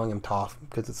gonna keep calling him Thoth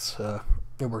because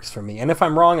it works for me. And if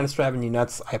I'm wrong and it's driving you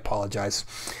nuts, I apologize.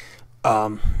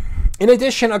 In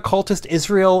addition, occultist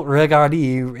Israel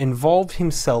Regardie involved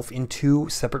himself in 2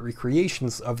 separate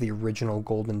recreations of the original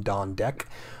Golden Dawn deck.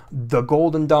 The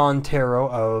Golden Dawn Tarot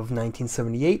of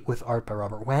 1978 with art by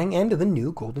Robert Wang, and the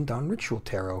new Golden Dawn Ritual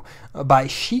Tarot by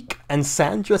Sheik and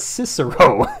Sandra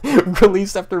Cicero,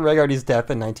 released after Regardie's death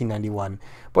in 1991.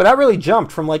 But that really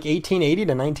jumped from like 1880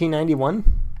 to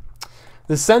 1991.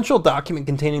 The central document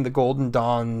containing the Golden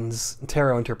Dawn's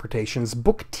tarot interpretations,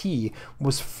 Book T,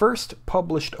 was first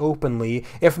published openly,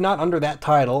 if not under that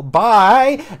title,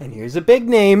 by, and here's a big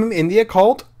name in the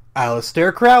occult,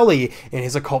 Aleister Crowley, in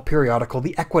his occult periodical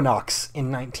The Equinox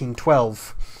in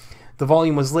 1912. The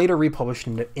volume was later republished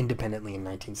independently in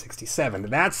 1967.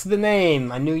 That's the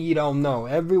name. I knew you'd all know.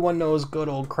 Everyone knows good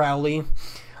old Crowley.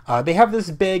 They have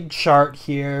this big chart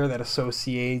here that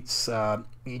associates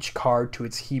each card to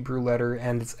its Hebrew letter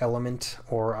and its element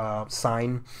or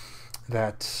sign.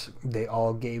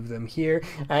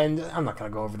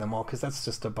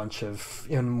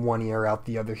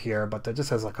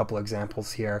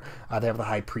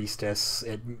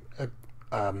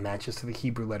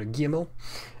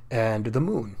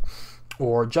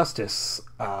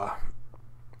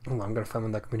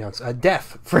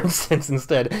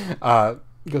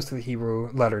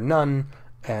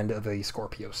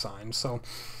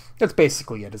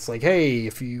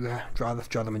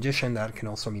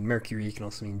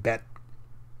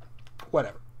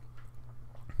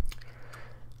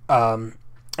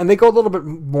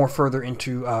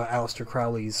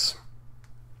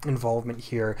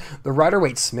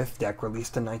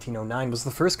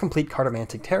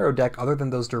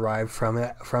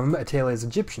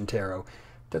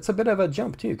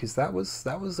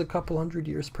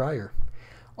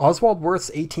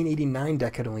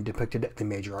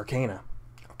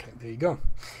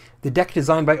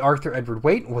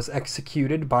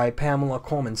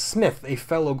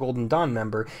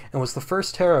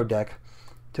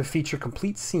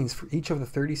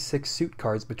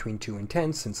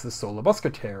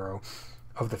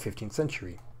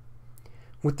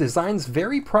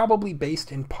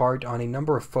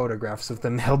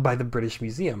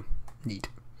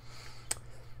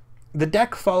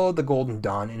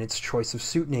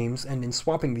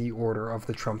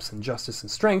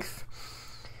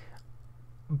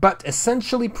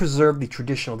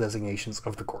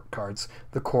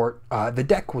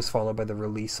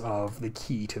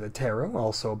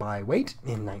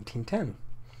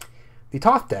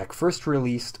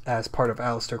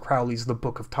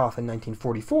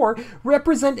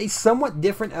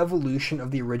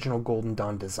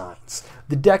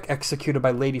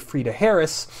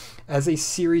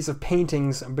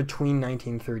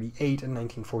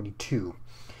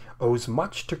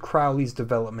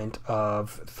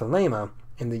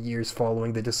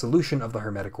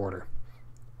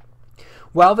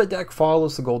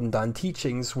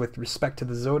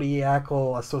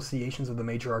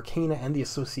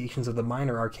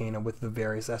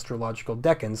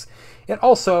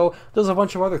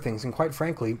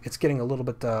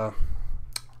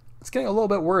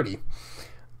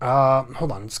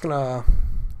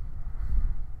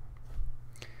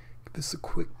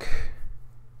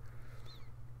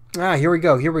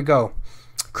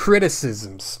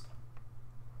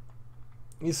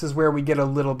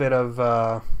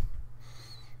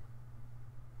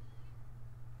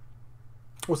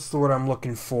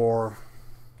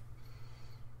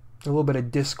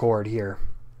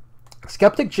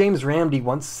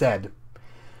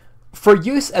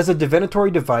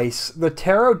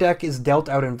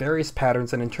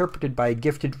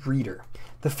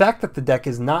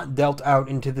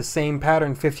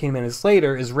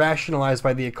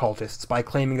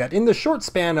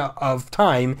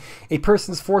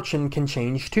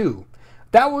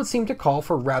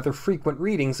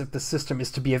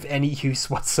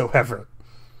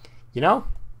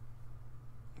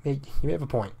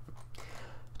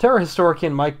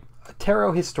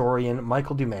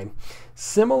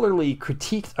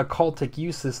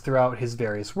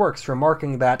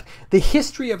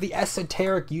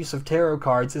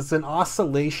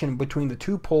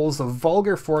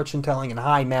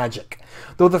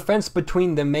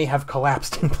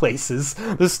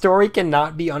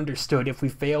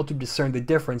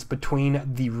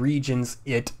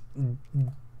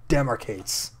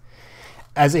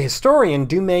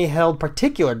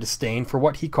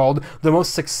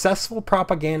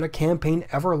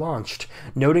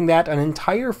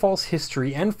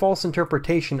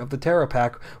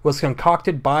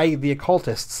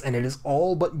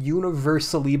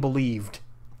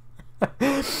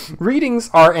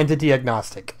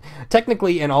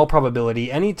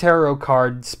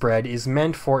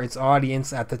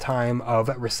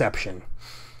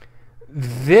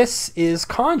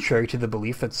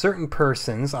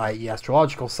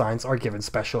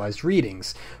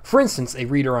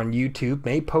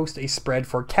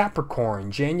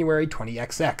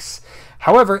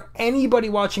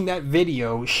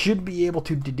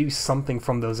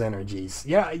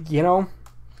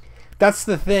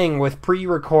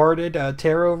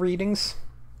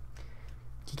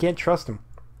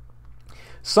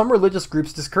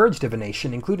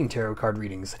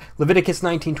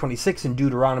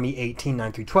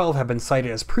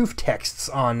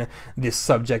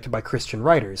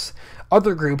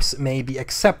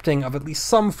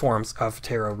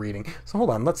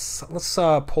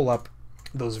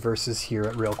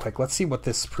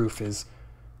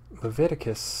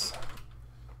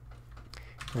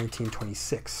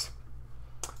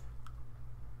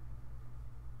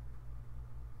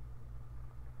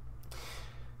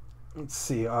 Let's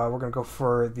see. We're gonna go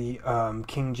for the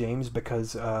King James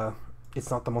because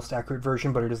it's not the most accurate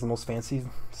version, but it is the most fancy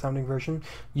sounding version.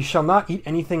 You shall not eat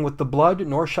anything with the blood,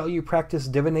 nor shall you practice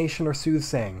divination or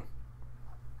soothsaying.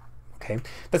 Okay,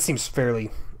 that seems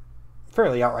fairly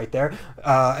out right there.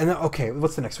 And then, okay,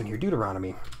 what's the next one here?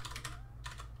 Deuteronomy.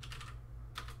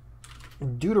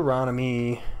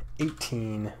 Deuteronomy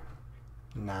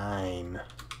 18:9.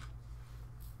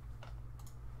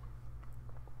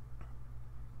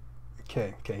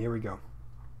 Okay, here we go.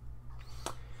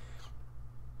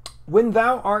 When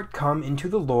thou art come into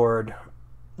the Lord,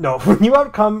 no, when you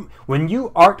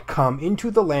art come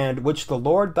into the land which the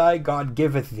Lord thy God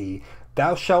giveth thee,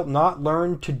 thou shalt not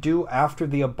learn to do after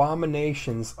the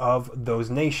abominations of those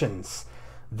nations.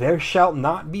 There shall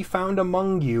not be found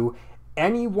among you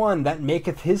any one that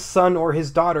maketh his son or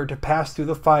his daughter to pass through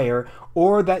the fire,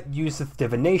 or that useth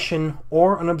divination,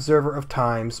 or an observer of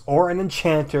times, or an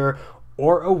enchanter,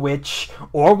 or a witch,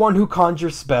 or one who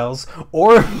conjures spells,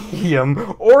 or a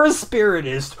medium, or a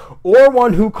spiritist, or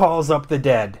one who calls up the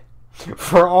dead.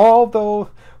 For all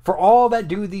that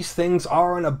do these things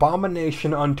are an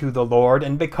abomination unto the Lord,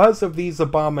 and because of these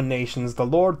abominations the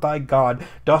Lord thy God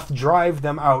doth drive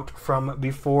them out from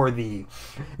before thee.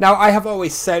 Now, I have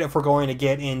always said, if we're going to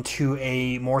get into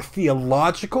a more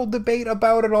theological debate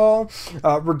about it all,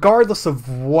 regardless of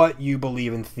what you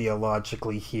believe in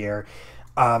theologically here,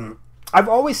 I've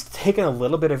always taken a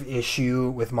little bit of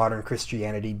issue with modern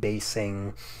Christianity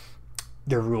basing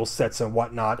their rule sets and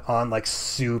whatnot on like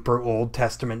super Old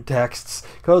Testament texts,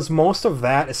 because most of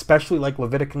that, especially like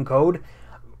Levitican code,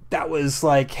 that was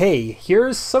like, hey,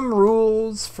 here's some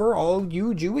rules for all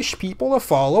you Jewish people to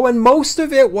follow, and most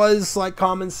of it was like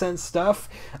common sense stuff.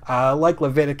 Like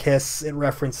Leviticus, it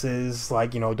references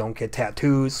like, don't get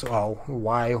tattoos. Well,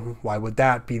 why would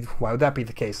that be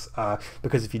the case?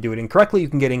 Because if you do it incorrectly, you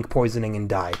can get ink poisoning and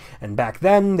die. And back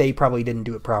then, they probably didn't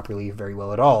do it properly very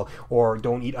well at all. Or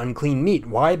don't eat unclean meat.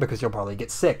 Why? Because you'll probably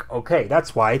get sick. Okay,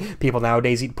 that's why people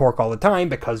nowadays eat pork all the time,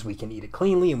 because we can eat it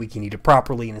cleanly and we can eat it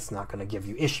properly, and it's not going to give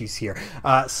you issues here.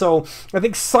 So I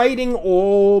think citing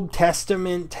Old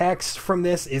Testament text from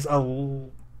this is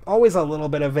always a little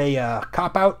bit of a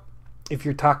cop-out if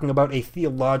you're talking about a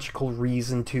theological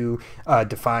reason to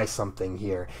defy something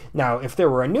here. Now, if there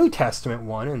were a New Testament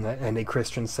one and a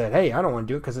Christian said, hey, I don't want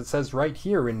to do it because it says right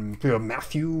here in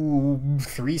Matthew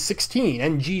 3:16,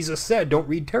 and Jesus said, don't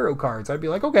read tarot cards, I'd be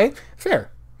like, okay, fair.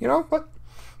 But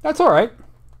that's all right.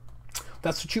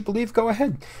 That's what you believe, go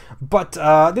ahead. But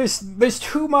there's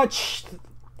too much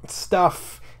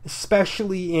stuff,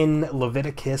 especially in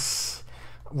Leviticus,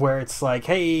 where it's like,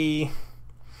 hey,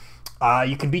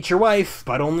 you can beat your wife,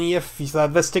 but only if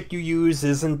the stick you use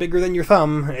isn't bigger than your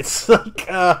thumb. It's like,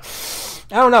 I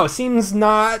don't know, it seems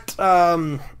not,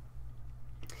 it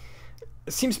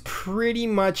seems pretty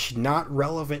much not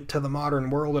relevant to the modern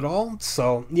world at all.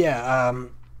 So, yeah,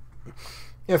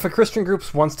 if a Christian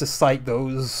group wants to cite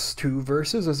those two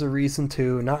verses as a reason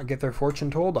to not get their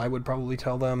fortune told, I would probably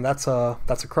tell them that's a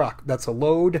crock. That's a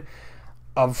load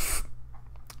of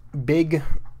big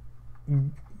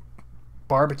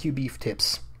barbecue beef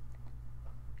tips,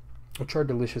 which are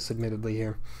delicious, admittedly,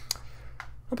 here. How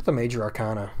about the Major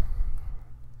Arcana?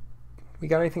 We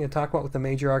got anything to talk about with the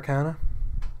Major Arcana?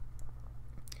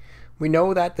 We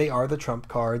know that they are the trump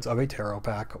cards of a tarot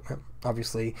pack,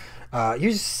 obviously.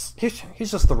 Here's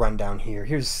just the rundown here.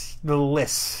 Here's the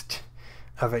list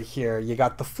of it here. You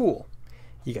got the Fool.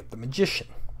 You got the Magician.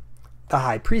 The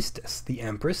High Priestess. The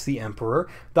Empress. The Emperor.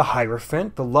 The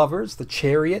Hierophant. The Lovers. The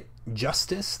Chariot.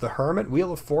 Justice. The Hermit.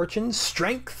 Wheel of Fortune.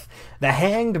 Strength. The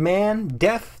Hanged Man.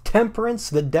 Death. Temperance.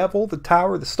 The Devil. The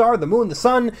Tower. The Star. The Moon. The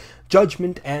Sun.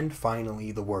 Judgment. And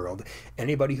finally, the World.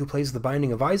 Anybody who plays The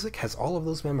Binding of Isaac has all of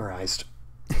those memorized.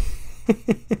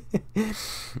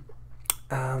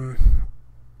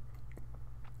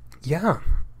 Yeah.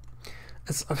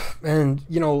 And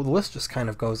the list just kind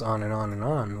of goes on and on and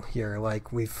on here.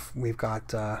 Like we've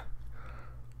got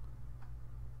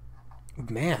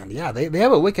man, yeah, they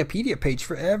have a Wikipedia page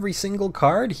for every single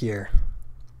card here.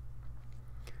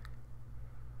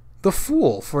 The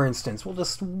Fool, for instance, we'll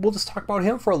just talk about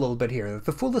him for a little bit here.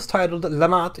 The Fool is titled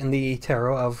L'Amato in the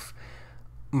Tarot of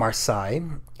Marseille,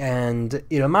 and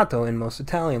Il Amato in most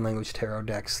Italian language tarot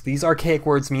decks. These archaic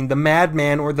words mean the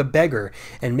madman or the beggar,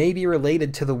 and may be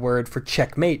related to the word for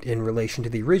checkmate in relation to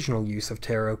the original use of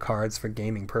tarot cards for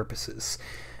gaming purposes.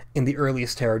 In the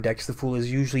earliest tarot decks, the Fool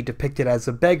is usually depicted as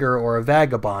a beggar or a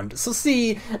vagabond. So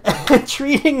see,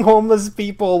 treating homeless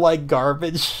people like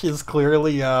garbage is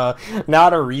clearly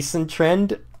not a recent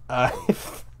trend.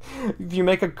 If you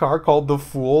make a card called the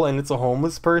Fool and it's a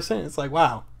homeless person, it's like,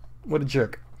 wow, what a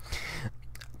jerk.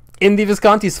 In the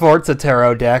Visconti Sforza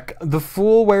tarot deck, the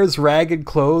Fool wears ragged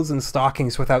clothes and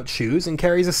stockings without shoes and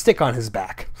carries a stick on his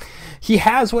back. He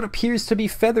has what appears to be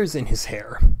feathers in his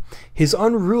hair. His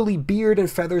unruly beard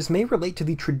and feathers may relate to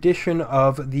the tradition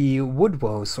of the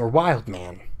woodwose or wild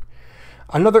man.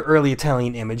 Another early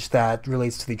Italian image that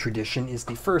relates to the tradition is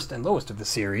the first and lowest of the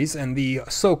series, and the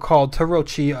so-called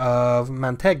Tarocchi of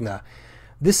Mantegna.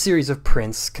 This series of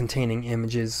prints, containing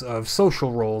images of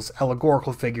social roles,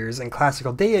 allegorical figures, and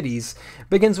classical deities,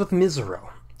 begins with Misero,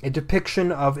 a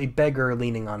depiction of a beggar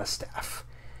leaning on a staff.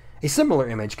 A similar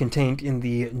image contained in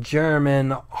the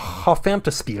German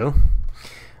Hofamtespiel.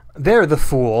 There the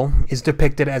Fool is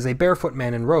depicted as a barefoot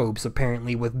man in robes,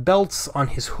 apparently with belts on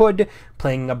his hood,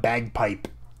 playing a bagpipe.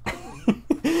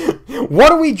 What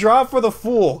do we draw for the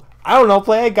Fool? I don't know,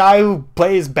 play a guy who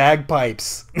plays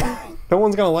bagpipes. No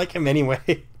one's gonna like him anyway.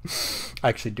 I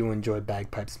actually do enjoy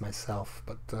bagpipes myself,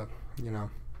 but, you know.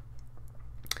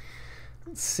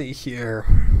 Let's see here.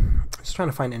 I'm just trying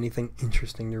to find anything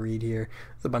interesting to read here.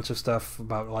 There's a bunch of stuff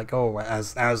about, like, oh,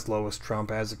 as lowest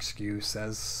trump, as excuse,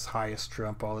 as highest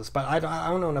trump, all this. But I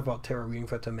don't know enough about tarot reading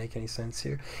for it to make any sense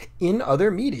here. In other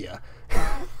media.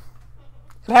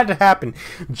 It had to happen.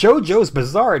 JoJo's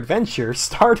Bizarre Adventure,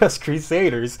 Stardust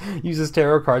Crusaders, uses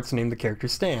tarot cards to name the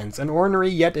character's stands. An ornery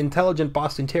yet intelligent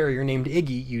Boston Terrier named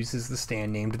Iggy uses the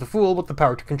stand named the Fool with the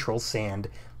power to control sand.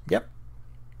 Yep.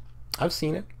 I've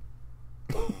seen it.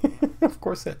 Of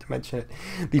course I had to mention it.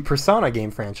 The Persona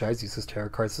game franchise uses tarot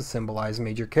cards to symbolize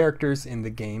major characters in the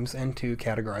games and to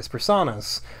categorize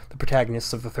personas. The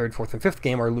protagonists of the 3rd, 4th, and 5th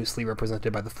game are loosely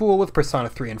represented by the Fool, with Persona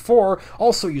 3 and 4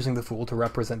 also using the Fool to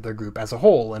represent their group as a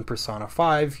whole, and Persona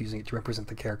 5 using it to represent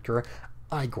the character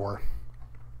Igor.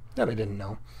 That I didn't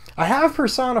know. I have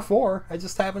Persona 4, I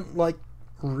just haven't, like,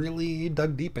 really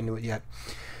dug deep into it yet.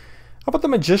 How about the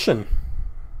Magician?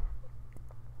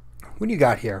 What do you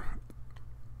got here?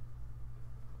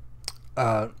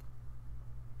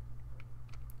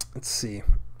 Let's see.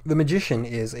 The Magician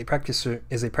is a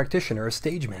practitioner of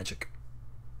stage magic.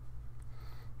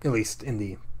 At least in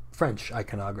the French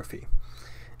iconography.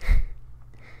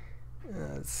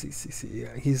 Let's see.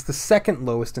 He's the second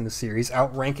lowest in the series,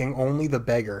 outranking only the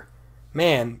Beggar.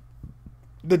 Man,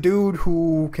 the dude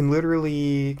who can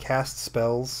literally cast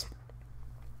spells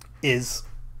is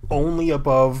only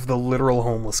above the literal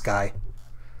homeless guy.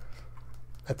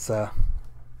 That's a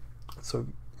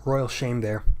royal shame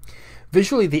there.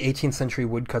 Visually, the 18th century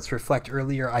woodcuts reflect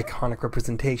earlier iconic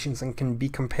representations and can be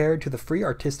compared to the free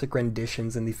artistic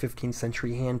renditions in the 15th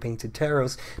century hand-painted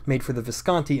tarots made for the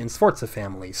Visconti and Sforza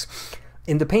families.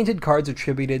 In the painted cards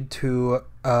attributed to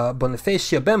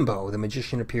Bonifacio Bembo, the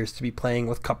magician appears to be playing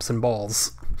with cups and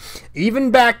balls.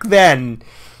 Even back then,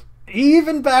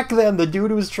 the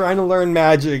dude who was trying to learn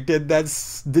magic did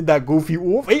that goofy,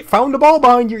 oh, hey, found a ball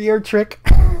behind your ear trick.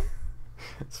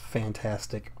 It's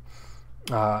fantastic.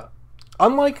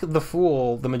 Unlike the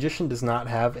Fool, the Magician does not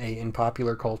have a in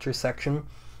popular culture section,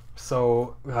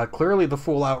 so clearly the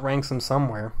Fool outranks him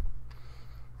somewhere.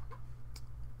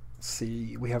 Let's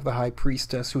see, we have the High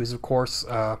Priestess, who is of course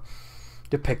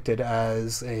depicted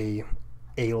as a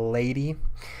lady.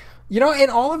 You know,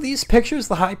 in all of these pictures,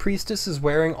 the High Priestess is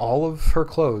wearing all of her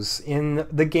clothes. In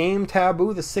the game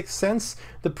Taboo, The Sixth Sense,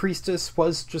 the Priestess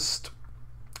was just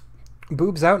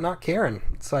boobs out, not caring.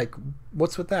 It's like,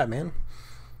 what's with that, man?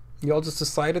 You all just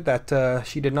decided that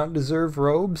she did not deserve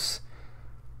robes.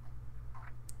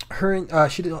 She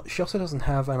also doesn't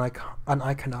have an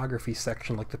iconography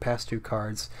section like the past two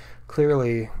cards.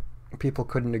 Clearly, people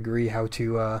couldn't agree how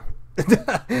to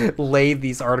lay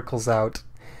these articles out.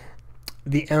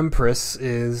 The Empress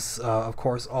is, of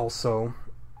course, also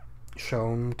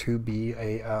shown to be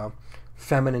a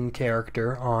feminine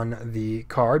character on the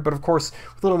card, but of course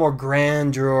with a little more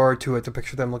grandeur to it. The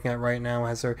picture that I'm looking at right now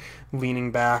has her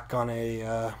leaning back on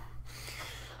a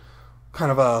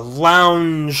kind of a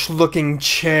lounge-looking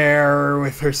chair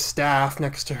with her staff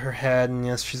next to her head, and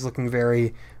yes, she's looking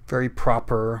very, very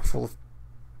proper, full of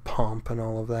pomp and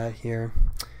all of that here.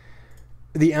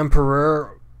 The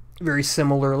Emperor, very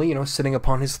similarly, you know, sitting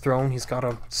upon his throne. He's got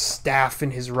a staff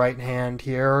in his right hand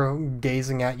here,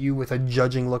 gazing at you with a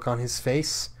judging look on his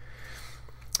face.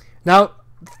 Now,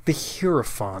 the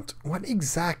Hierophant. What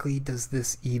exactly does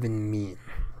this even mean?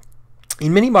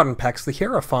 In many modern texts, the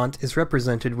Hierophant is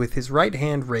represented with his right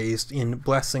hand raised in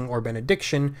blessing or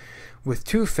benediction, with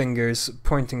two fingers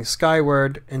pointing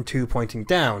skyward and two pointing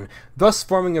down, thus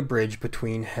forming a bridge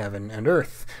between heaven and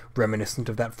earth, reminiscent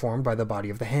of that formed by the body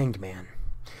of the hanged man.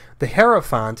 The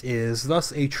Hierophant is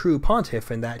thus a true pontiff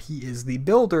in that he is the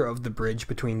builder of the bridge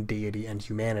between deity and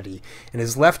humanity. In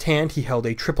his left hand he held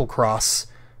a triple cross.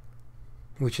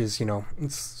 which is, you know,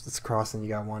 it's across and you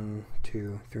got 1,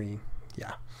 2, 3,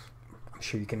 yeah. I'm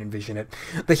sure you can envision it.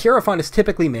 The Hierophant is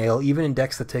typically male, even in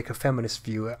decks that take a feminist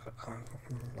view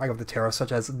of the tarot,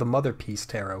 such as the Mother Piece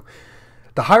Tarot.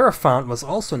 The Hierophant was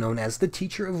also known as the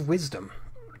Teacher of Wisdom.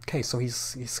 Okay, so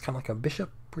he's kind of like a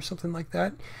bishop or something like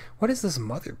that. What is this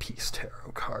Mother Piece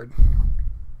Tarot card?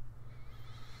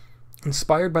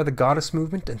 Inspired by the goddess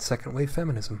movement and second wave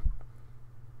feminism.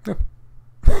 Huh.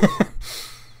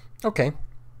 Okay.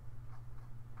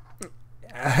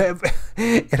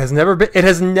 It has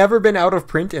never been out of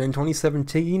print, and in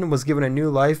 2017 was given a new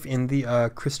life in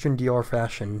the Christian Dior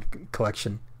fashion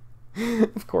collection.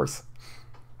 Of course.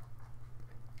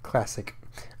 Classic.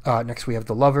 Next we have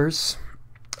the Lovers,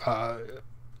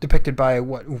 depicted by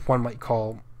what one might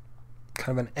call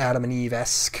kind of an Adam and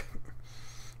Eve-esque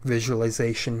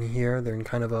visualization here. They're in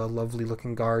kind of a lovely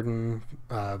looking garden.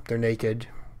 They're naked.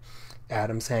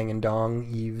 Adam's hanging dong.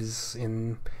 Eve's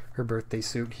in her birthday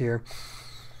suit here.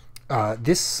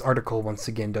 This article once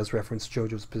again does reference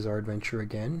JoJo's Bizarre Adventure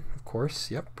again, of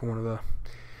course. Yep, one of the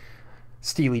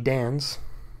Steely Dan's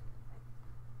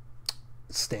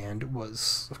stand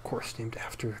was, of course, named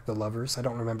after the Lovers. I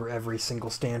don't remember every single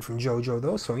stand from JoJo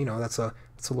though, so you know that's a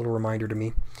little reminder to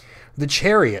me. The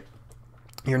Chariot.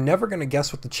 You're never going to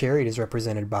guess what the Chariot is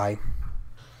represented by.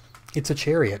 It's a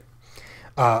chariot.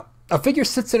 A figure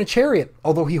sits in a chariot,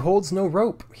 although he holds no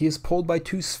rope. He is pulled by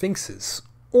 2 sphinxes,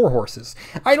 or horses.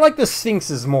 I like the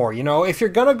sphinxes more, you know. If you're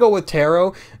gonna go with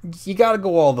tarot, you gotta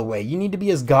go all the way. You need to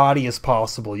be as gaudy as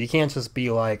possible. You can't just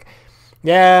be like,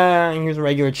 yeah, here's a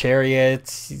regular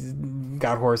chariot,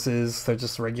 got horses, they're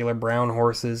just regular brown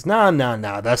horses. Nah,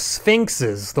 the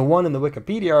sphinxes, the one in the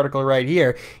Wikipedia article right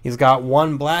here, he's got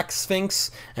 1 black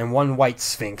sphinx and 1 white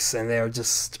sphinx, and they're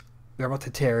about to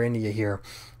tear into you here.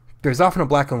 There's often a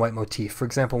black and white motif. For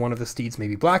example, one of the steeds may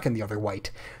be black and the other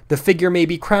white. The figure may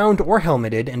be crowned or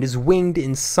helmeted and is winged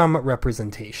in some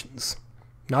representations.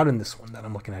 Not in this one that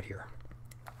I'm looking at here.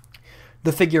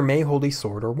 The figure may hold a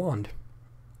sword or wand.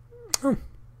 Oh,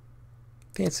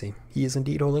 fancy. He is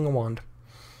indeed holding a wand.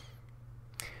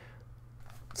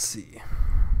 Let's see.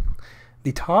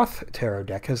 The Thoth Tarot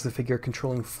deck has the figure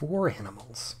controlling 4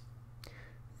 animals.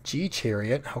 Gee,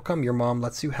 Chariot, how come your mom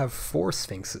lets you have 4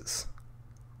 sphinxes?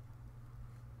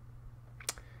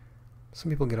 Some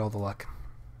people get all the luck.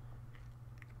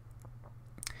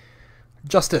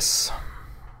 Justice.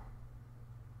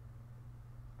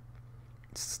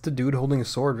 It's just a dude holding a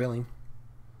sword, really.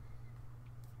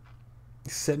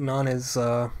 He's sitting on his,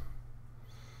 Oh,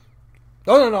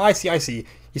 no, I see.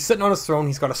 He's sitting on his throne.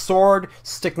 He's got a sword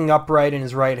sticking upright in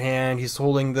his right hand. He's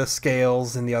holding the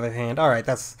scales in the other hand. All right,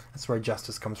 that's where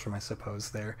justice comes from, I suppose,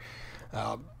 there.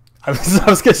 I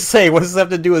was going to say, what does this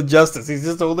have to do with justice? He's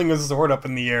just holding his sword up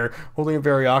in the air, holding it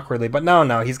very awkwardly. But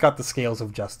no, he's got the scales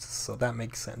of justice, so that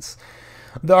makes sense.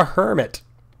 The Hermit.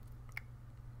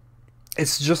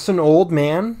 It's just an old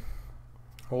man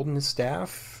holding his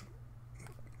staff,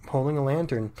 holding a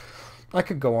lantern. I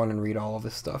could go on and read all of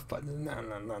this stuff, but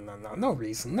no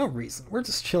reason. We're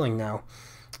just chilling now.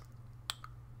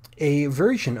 A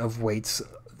version of Waite's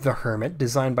The Hermit,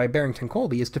 designed by Barrington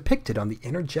Colby, is depicted on the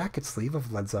inner jacket sleeve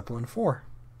of Led Zeppelin 4.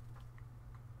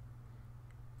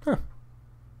 Huh.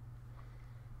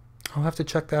 I'll have to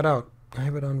check that out. I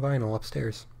have it on vinyl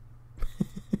upstairs.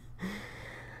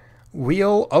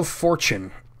 Wheel of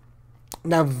Fortune.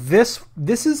 Now this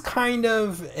is kind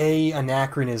of a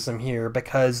anachronism here,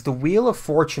 because the Wheel of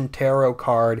Fortune tarot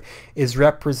card is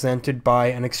represented by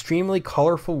an extremely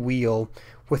colorful wheel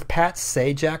with Pat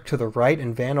Sajak to the right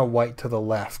and Vanna White to the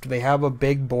left. They have a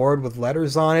big board with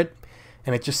letters on it,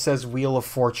 and it just says Wheel of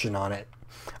Fortune on it.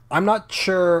 I'm not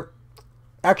sure.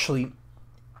 Actually,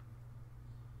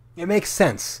 it makes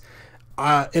sense.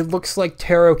 It looks like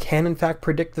tarot can in fact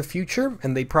predict the future,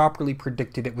 and they properly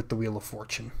predicted it with the Wheel of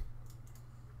Fortune.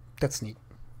 That's neat.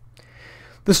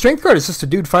 The Strength card is just a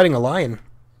dude fighting a lion.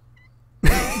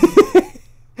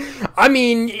 I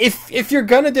mean, if you're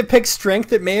gonna depict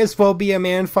strength, it may as well be a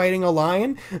man fighting a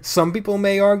lion. Some people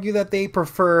may argue that they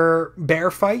prefer bear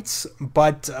fights,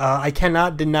 but I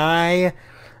cannot deny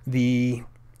the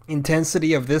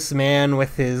intensity of this man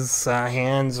with his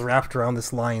hands wrapped around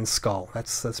this lion's skull.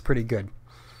 That's pretty good.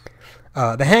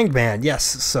 The Hanged Man, yes.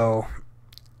 So,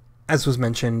 as was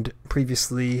mentioned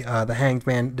previously, the Hanged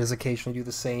Man does occasionally do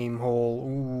the same whole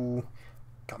ooh,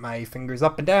 got my fingers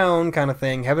up and down kind of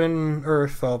thing, heaven and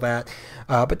earth, all that.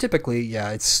 But typically,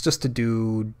 yeah, it's just a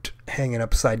dude hanging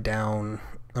upside down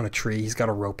on a tree. He's got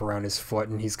a rope around his foot,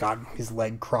 and he's got his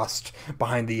leg crossed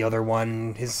behind the other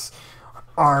one, his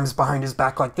arms behind his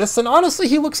back like this, and honestly,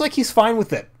 he looks like he's fine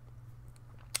with it.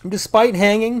 Despite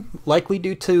hanging, likely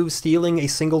due to stealing a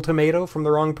single tomato from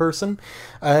the wrong person,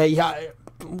 yeah,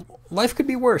 life could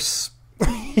be worse.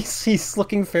 He's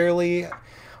looking fairly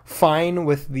fine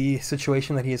with the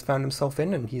situation that he has found himself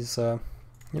in, and he's, you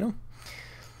know,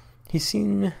 he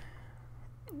seemed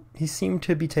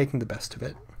to be taking the best of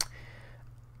it.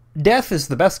 Death is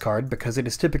the best card because it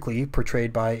is typically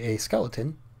portrayed by a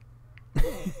skeleton.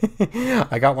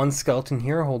 I got one skeleton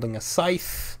here holding a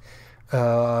scythe.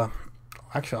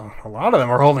 Actually, a lot of them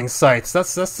are holding scythes.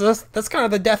 That's kind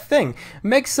of the death thing.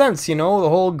 Makes sense, you know, the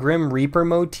whole Grim Reaper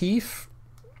motif.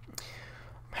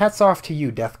 Hats off to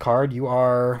you, Death card. You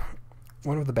are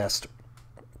one of the best.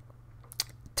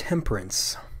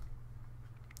 Temperance.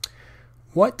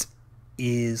 What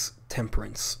is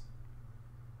temperance?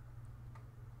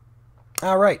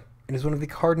 Alright, it is one of the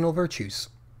cardinal virtues.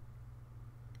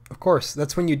 Of course,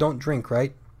 that's when you don't drink,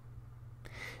 right?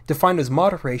 Defined as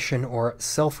moderation or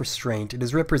self-restraint, it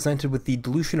is represented with the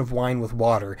dilution of wine with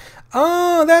water.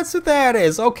 Oh, that's what that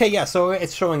is. Okay, yeah, so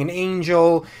it's showing an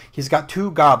angel. He's got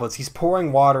 2 goblets. He's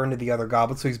pouring water into the other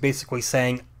goblet, so he's basically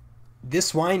saying,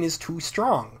 this wine is too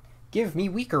strong. Give me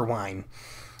weaker wine.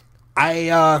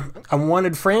 I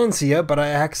wanted Franzia, but I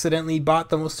accidentally bought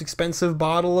the most expensive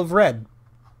bottle of red.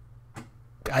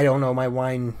 I don't know my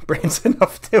wine brands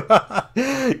enough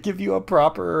to give you a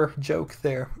proper joke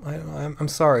there. I'm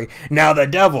sorry. Now the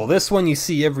devil. This one you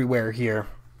see everywhere here.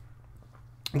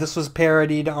 This was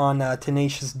parodied on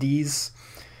Tenacious D's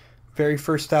very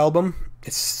first album.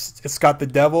 It's got the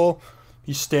devil.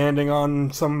 He's standing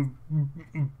on some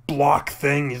block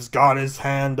thing. He's got his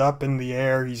hand up in the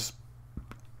air. He's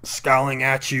scowling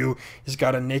at you. He's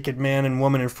got a naked man and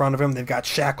woman in front of him. They've got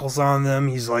shackles on them.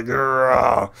 He's like,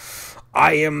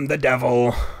 I am the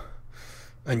devil,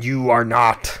 and you are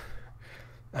not,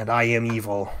 and I am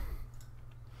evil.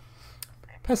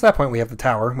 Past that point, we have the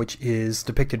tower, which is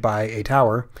depicted by a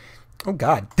tower. Oh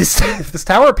god, this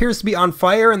tower appears to be on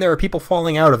fire, and there are people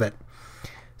falling out of it.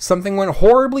 Something went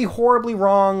horribly, horribly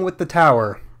wrong with the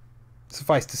tower,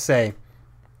 suffice to say.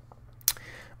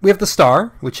 We have the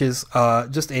star, which is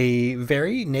just a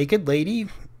very naked lady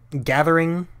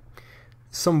gathering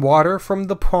some water from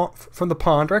the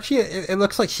pond. Or actually, it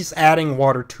looks like she's adding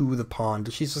water to the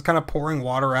pond. She's just kind of pouring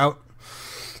water out.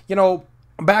 You know,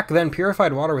 back then,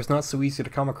 purified water was not so easy to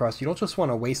come across. You don't just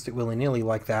want to waste it willy-nilly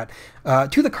like that.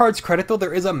 To the card's credit, though,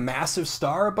 there is a massive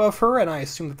star above her, and I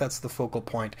assume that that's the focal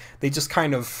point. They just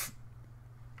kind of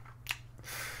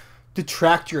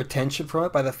detract your attention from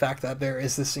it by the fact that there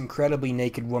is this incredibly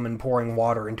naked woman pouring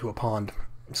water into a pond.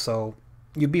 So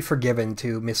you'd be forgiven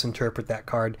to misinterpret that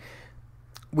card.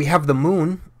 We have the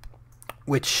moon,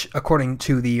 which, according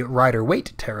to the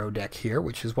Rider-Waite tarot deck here,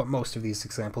 which is what most of these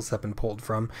examples have been pulled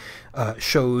from,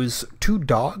 shows 2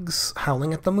 dogs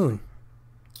howling at the moon.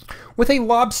 With a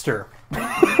lobster.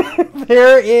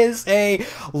 There is a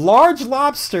large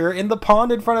lobster in the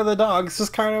pond in front of the dogs,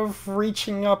 just kind of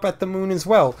reaching up at the moon as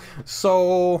well.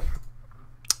 So,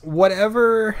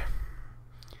 whatever...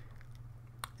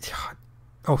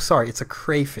 Oh, sorry, it's a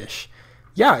crayfish.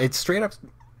 Yeah, it's straight up...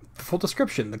 Full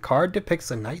description. The card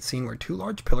depicts a night scene where 2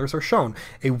 large pillars are shown.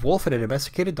 A wolf and a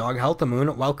domesticated dog howl at the moon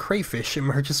while crayfish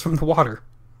emerges from the water.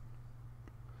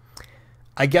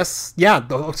 I guess, yeah,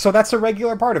 so that's a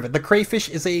regular part of it. The crayfish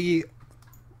is a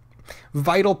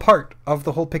vital part of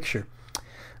the whole picture.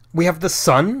 We have the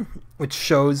sun, which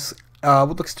shows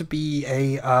what looks to be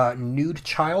a nude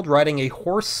child riding a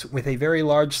horse with a very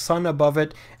large sun above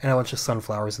it and a bunch of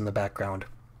sunflowers in the background.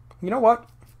 You know what?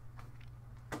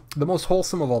 The most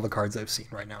wholesome of all the cards I've seen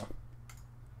right now.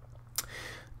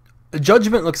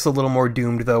 Judgment looks a little more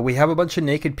doomed, though. We have a bunch of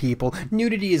naked people.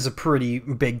 Nudity is a pretty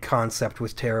big concept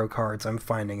with tarot cards, I'm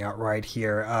finding out right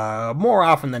here. More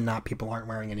often than not, people aren't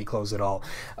wearing any clothes at all.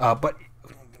 But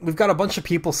we've got a bunch of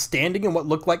people standing in what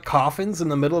look like coffins in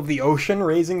the middle of the ocean,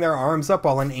 raising their arms up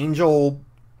while an angel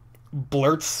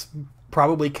blurts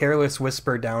probably careless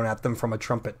whisper down at them from a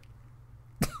trumpet.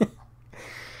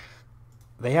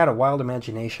 They had a wild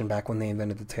imagination back when they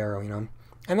invented the tarot, you know.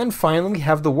 And then finally we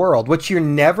have the world, which you're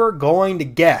never going to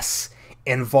guess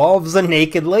involves a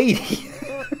naked lady.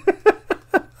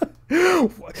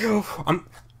 I'm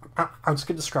just going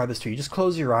to describe this to you. Just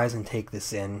close your eyes and take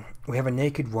this in. We have a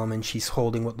naked woman. She's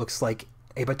holding what looks like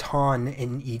a baton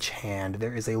in each hand.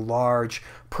 There is a large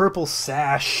purple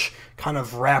sash kind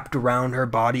of wrapped around her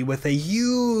body with a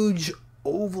huge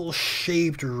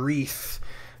oval-shaped wreath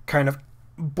kind of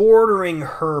bordering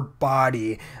her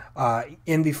body.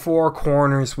 In the 4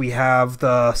 corners, we have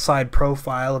the side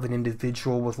profile of an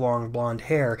individual with long blonde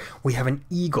hair. We have an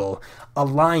eagle, a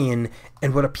lion,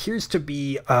 and what appears to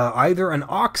be either an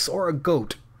ox or a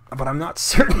goat but I'm not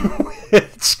certain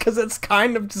which, because it's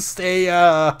kind of just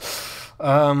a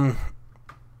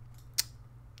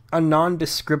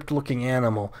nondescript looking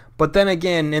animal. But then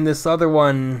again, in this other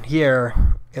one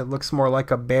here, it looks more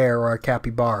like a bear or a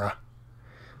capybara.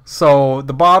 So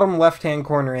the bottom left-hand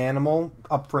corner animal,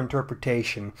 up for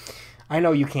interpretation. I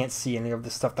know you can't see any of the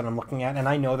stuff that I'm looking at, and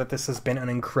I know that this has been an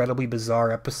incredibly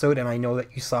bizarre episode, and I know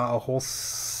that you saw a whole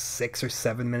 6 or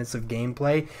 7 minutes of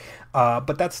gameplay,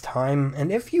 but that's time. And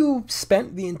if you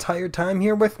spent the entire time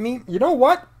here with me, you know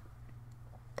what?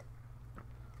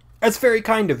 That's very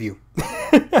kind of you.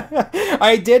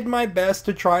 I did my best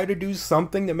to try to do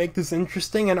something to make this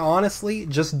interesting, and honestly,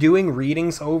 just doing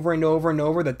readings over and over and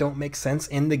over that don't make sense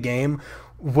in the game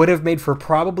would have made for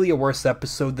probably a worse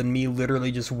episode than me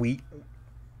literally just reading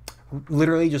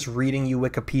you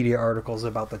Wikipedia articles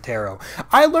about the tarot.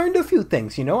 I learned a few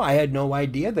things, you know. I had no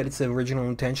idea that its original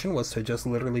intention was to just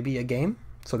literally be a game,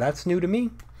 so that's new to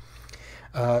me.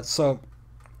 So,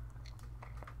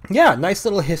 yeah, nice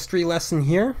little history lesson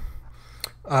here.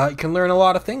 You can learn a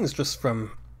lot of things just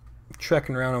from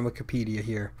trekking around on Wikipedia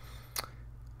here.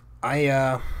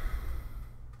 I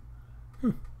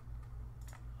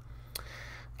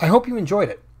hope you enjoyed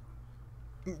it,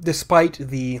 despite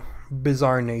the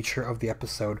bizarre nature of the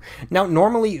episode. Now,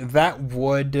 normally that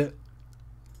would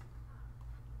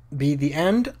be the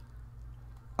end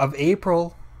of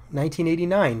April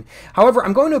 1989. However,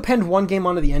 I'm going to append one game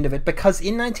onto the end of it because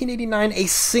in 1989, a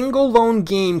single lone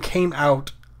game came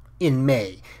out in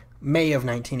May of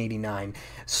 1989.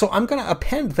 So I'm going to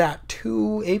append that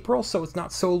to April so it's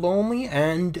not so lonely,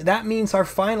 and that means our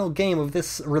final game of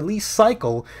this release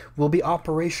cycle will be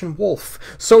Operation Wolf.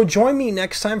 So join me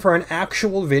next time for an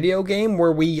actual video game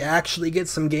where we actually get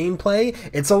some gameplay.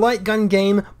 It's a light gun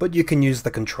game, but you can use the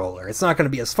controller. It's not going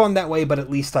to be as fun that way, but at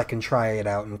least I can try it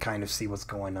out and kind of see what's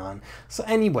going on. So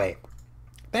anyway,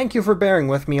 thank you for bearing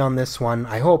with me on this one.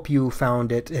 I hope you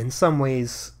found it in some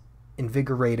ways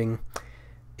invigorating.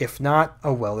 If not,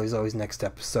 oh well, there's always next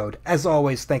episode. As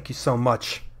always, thank you so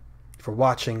much for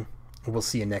watching, and we'll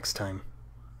see you next time.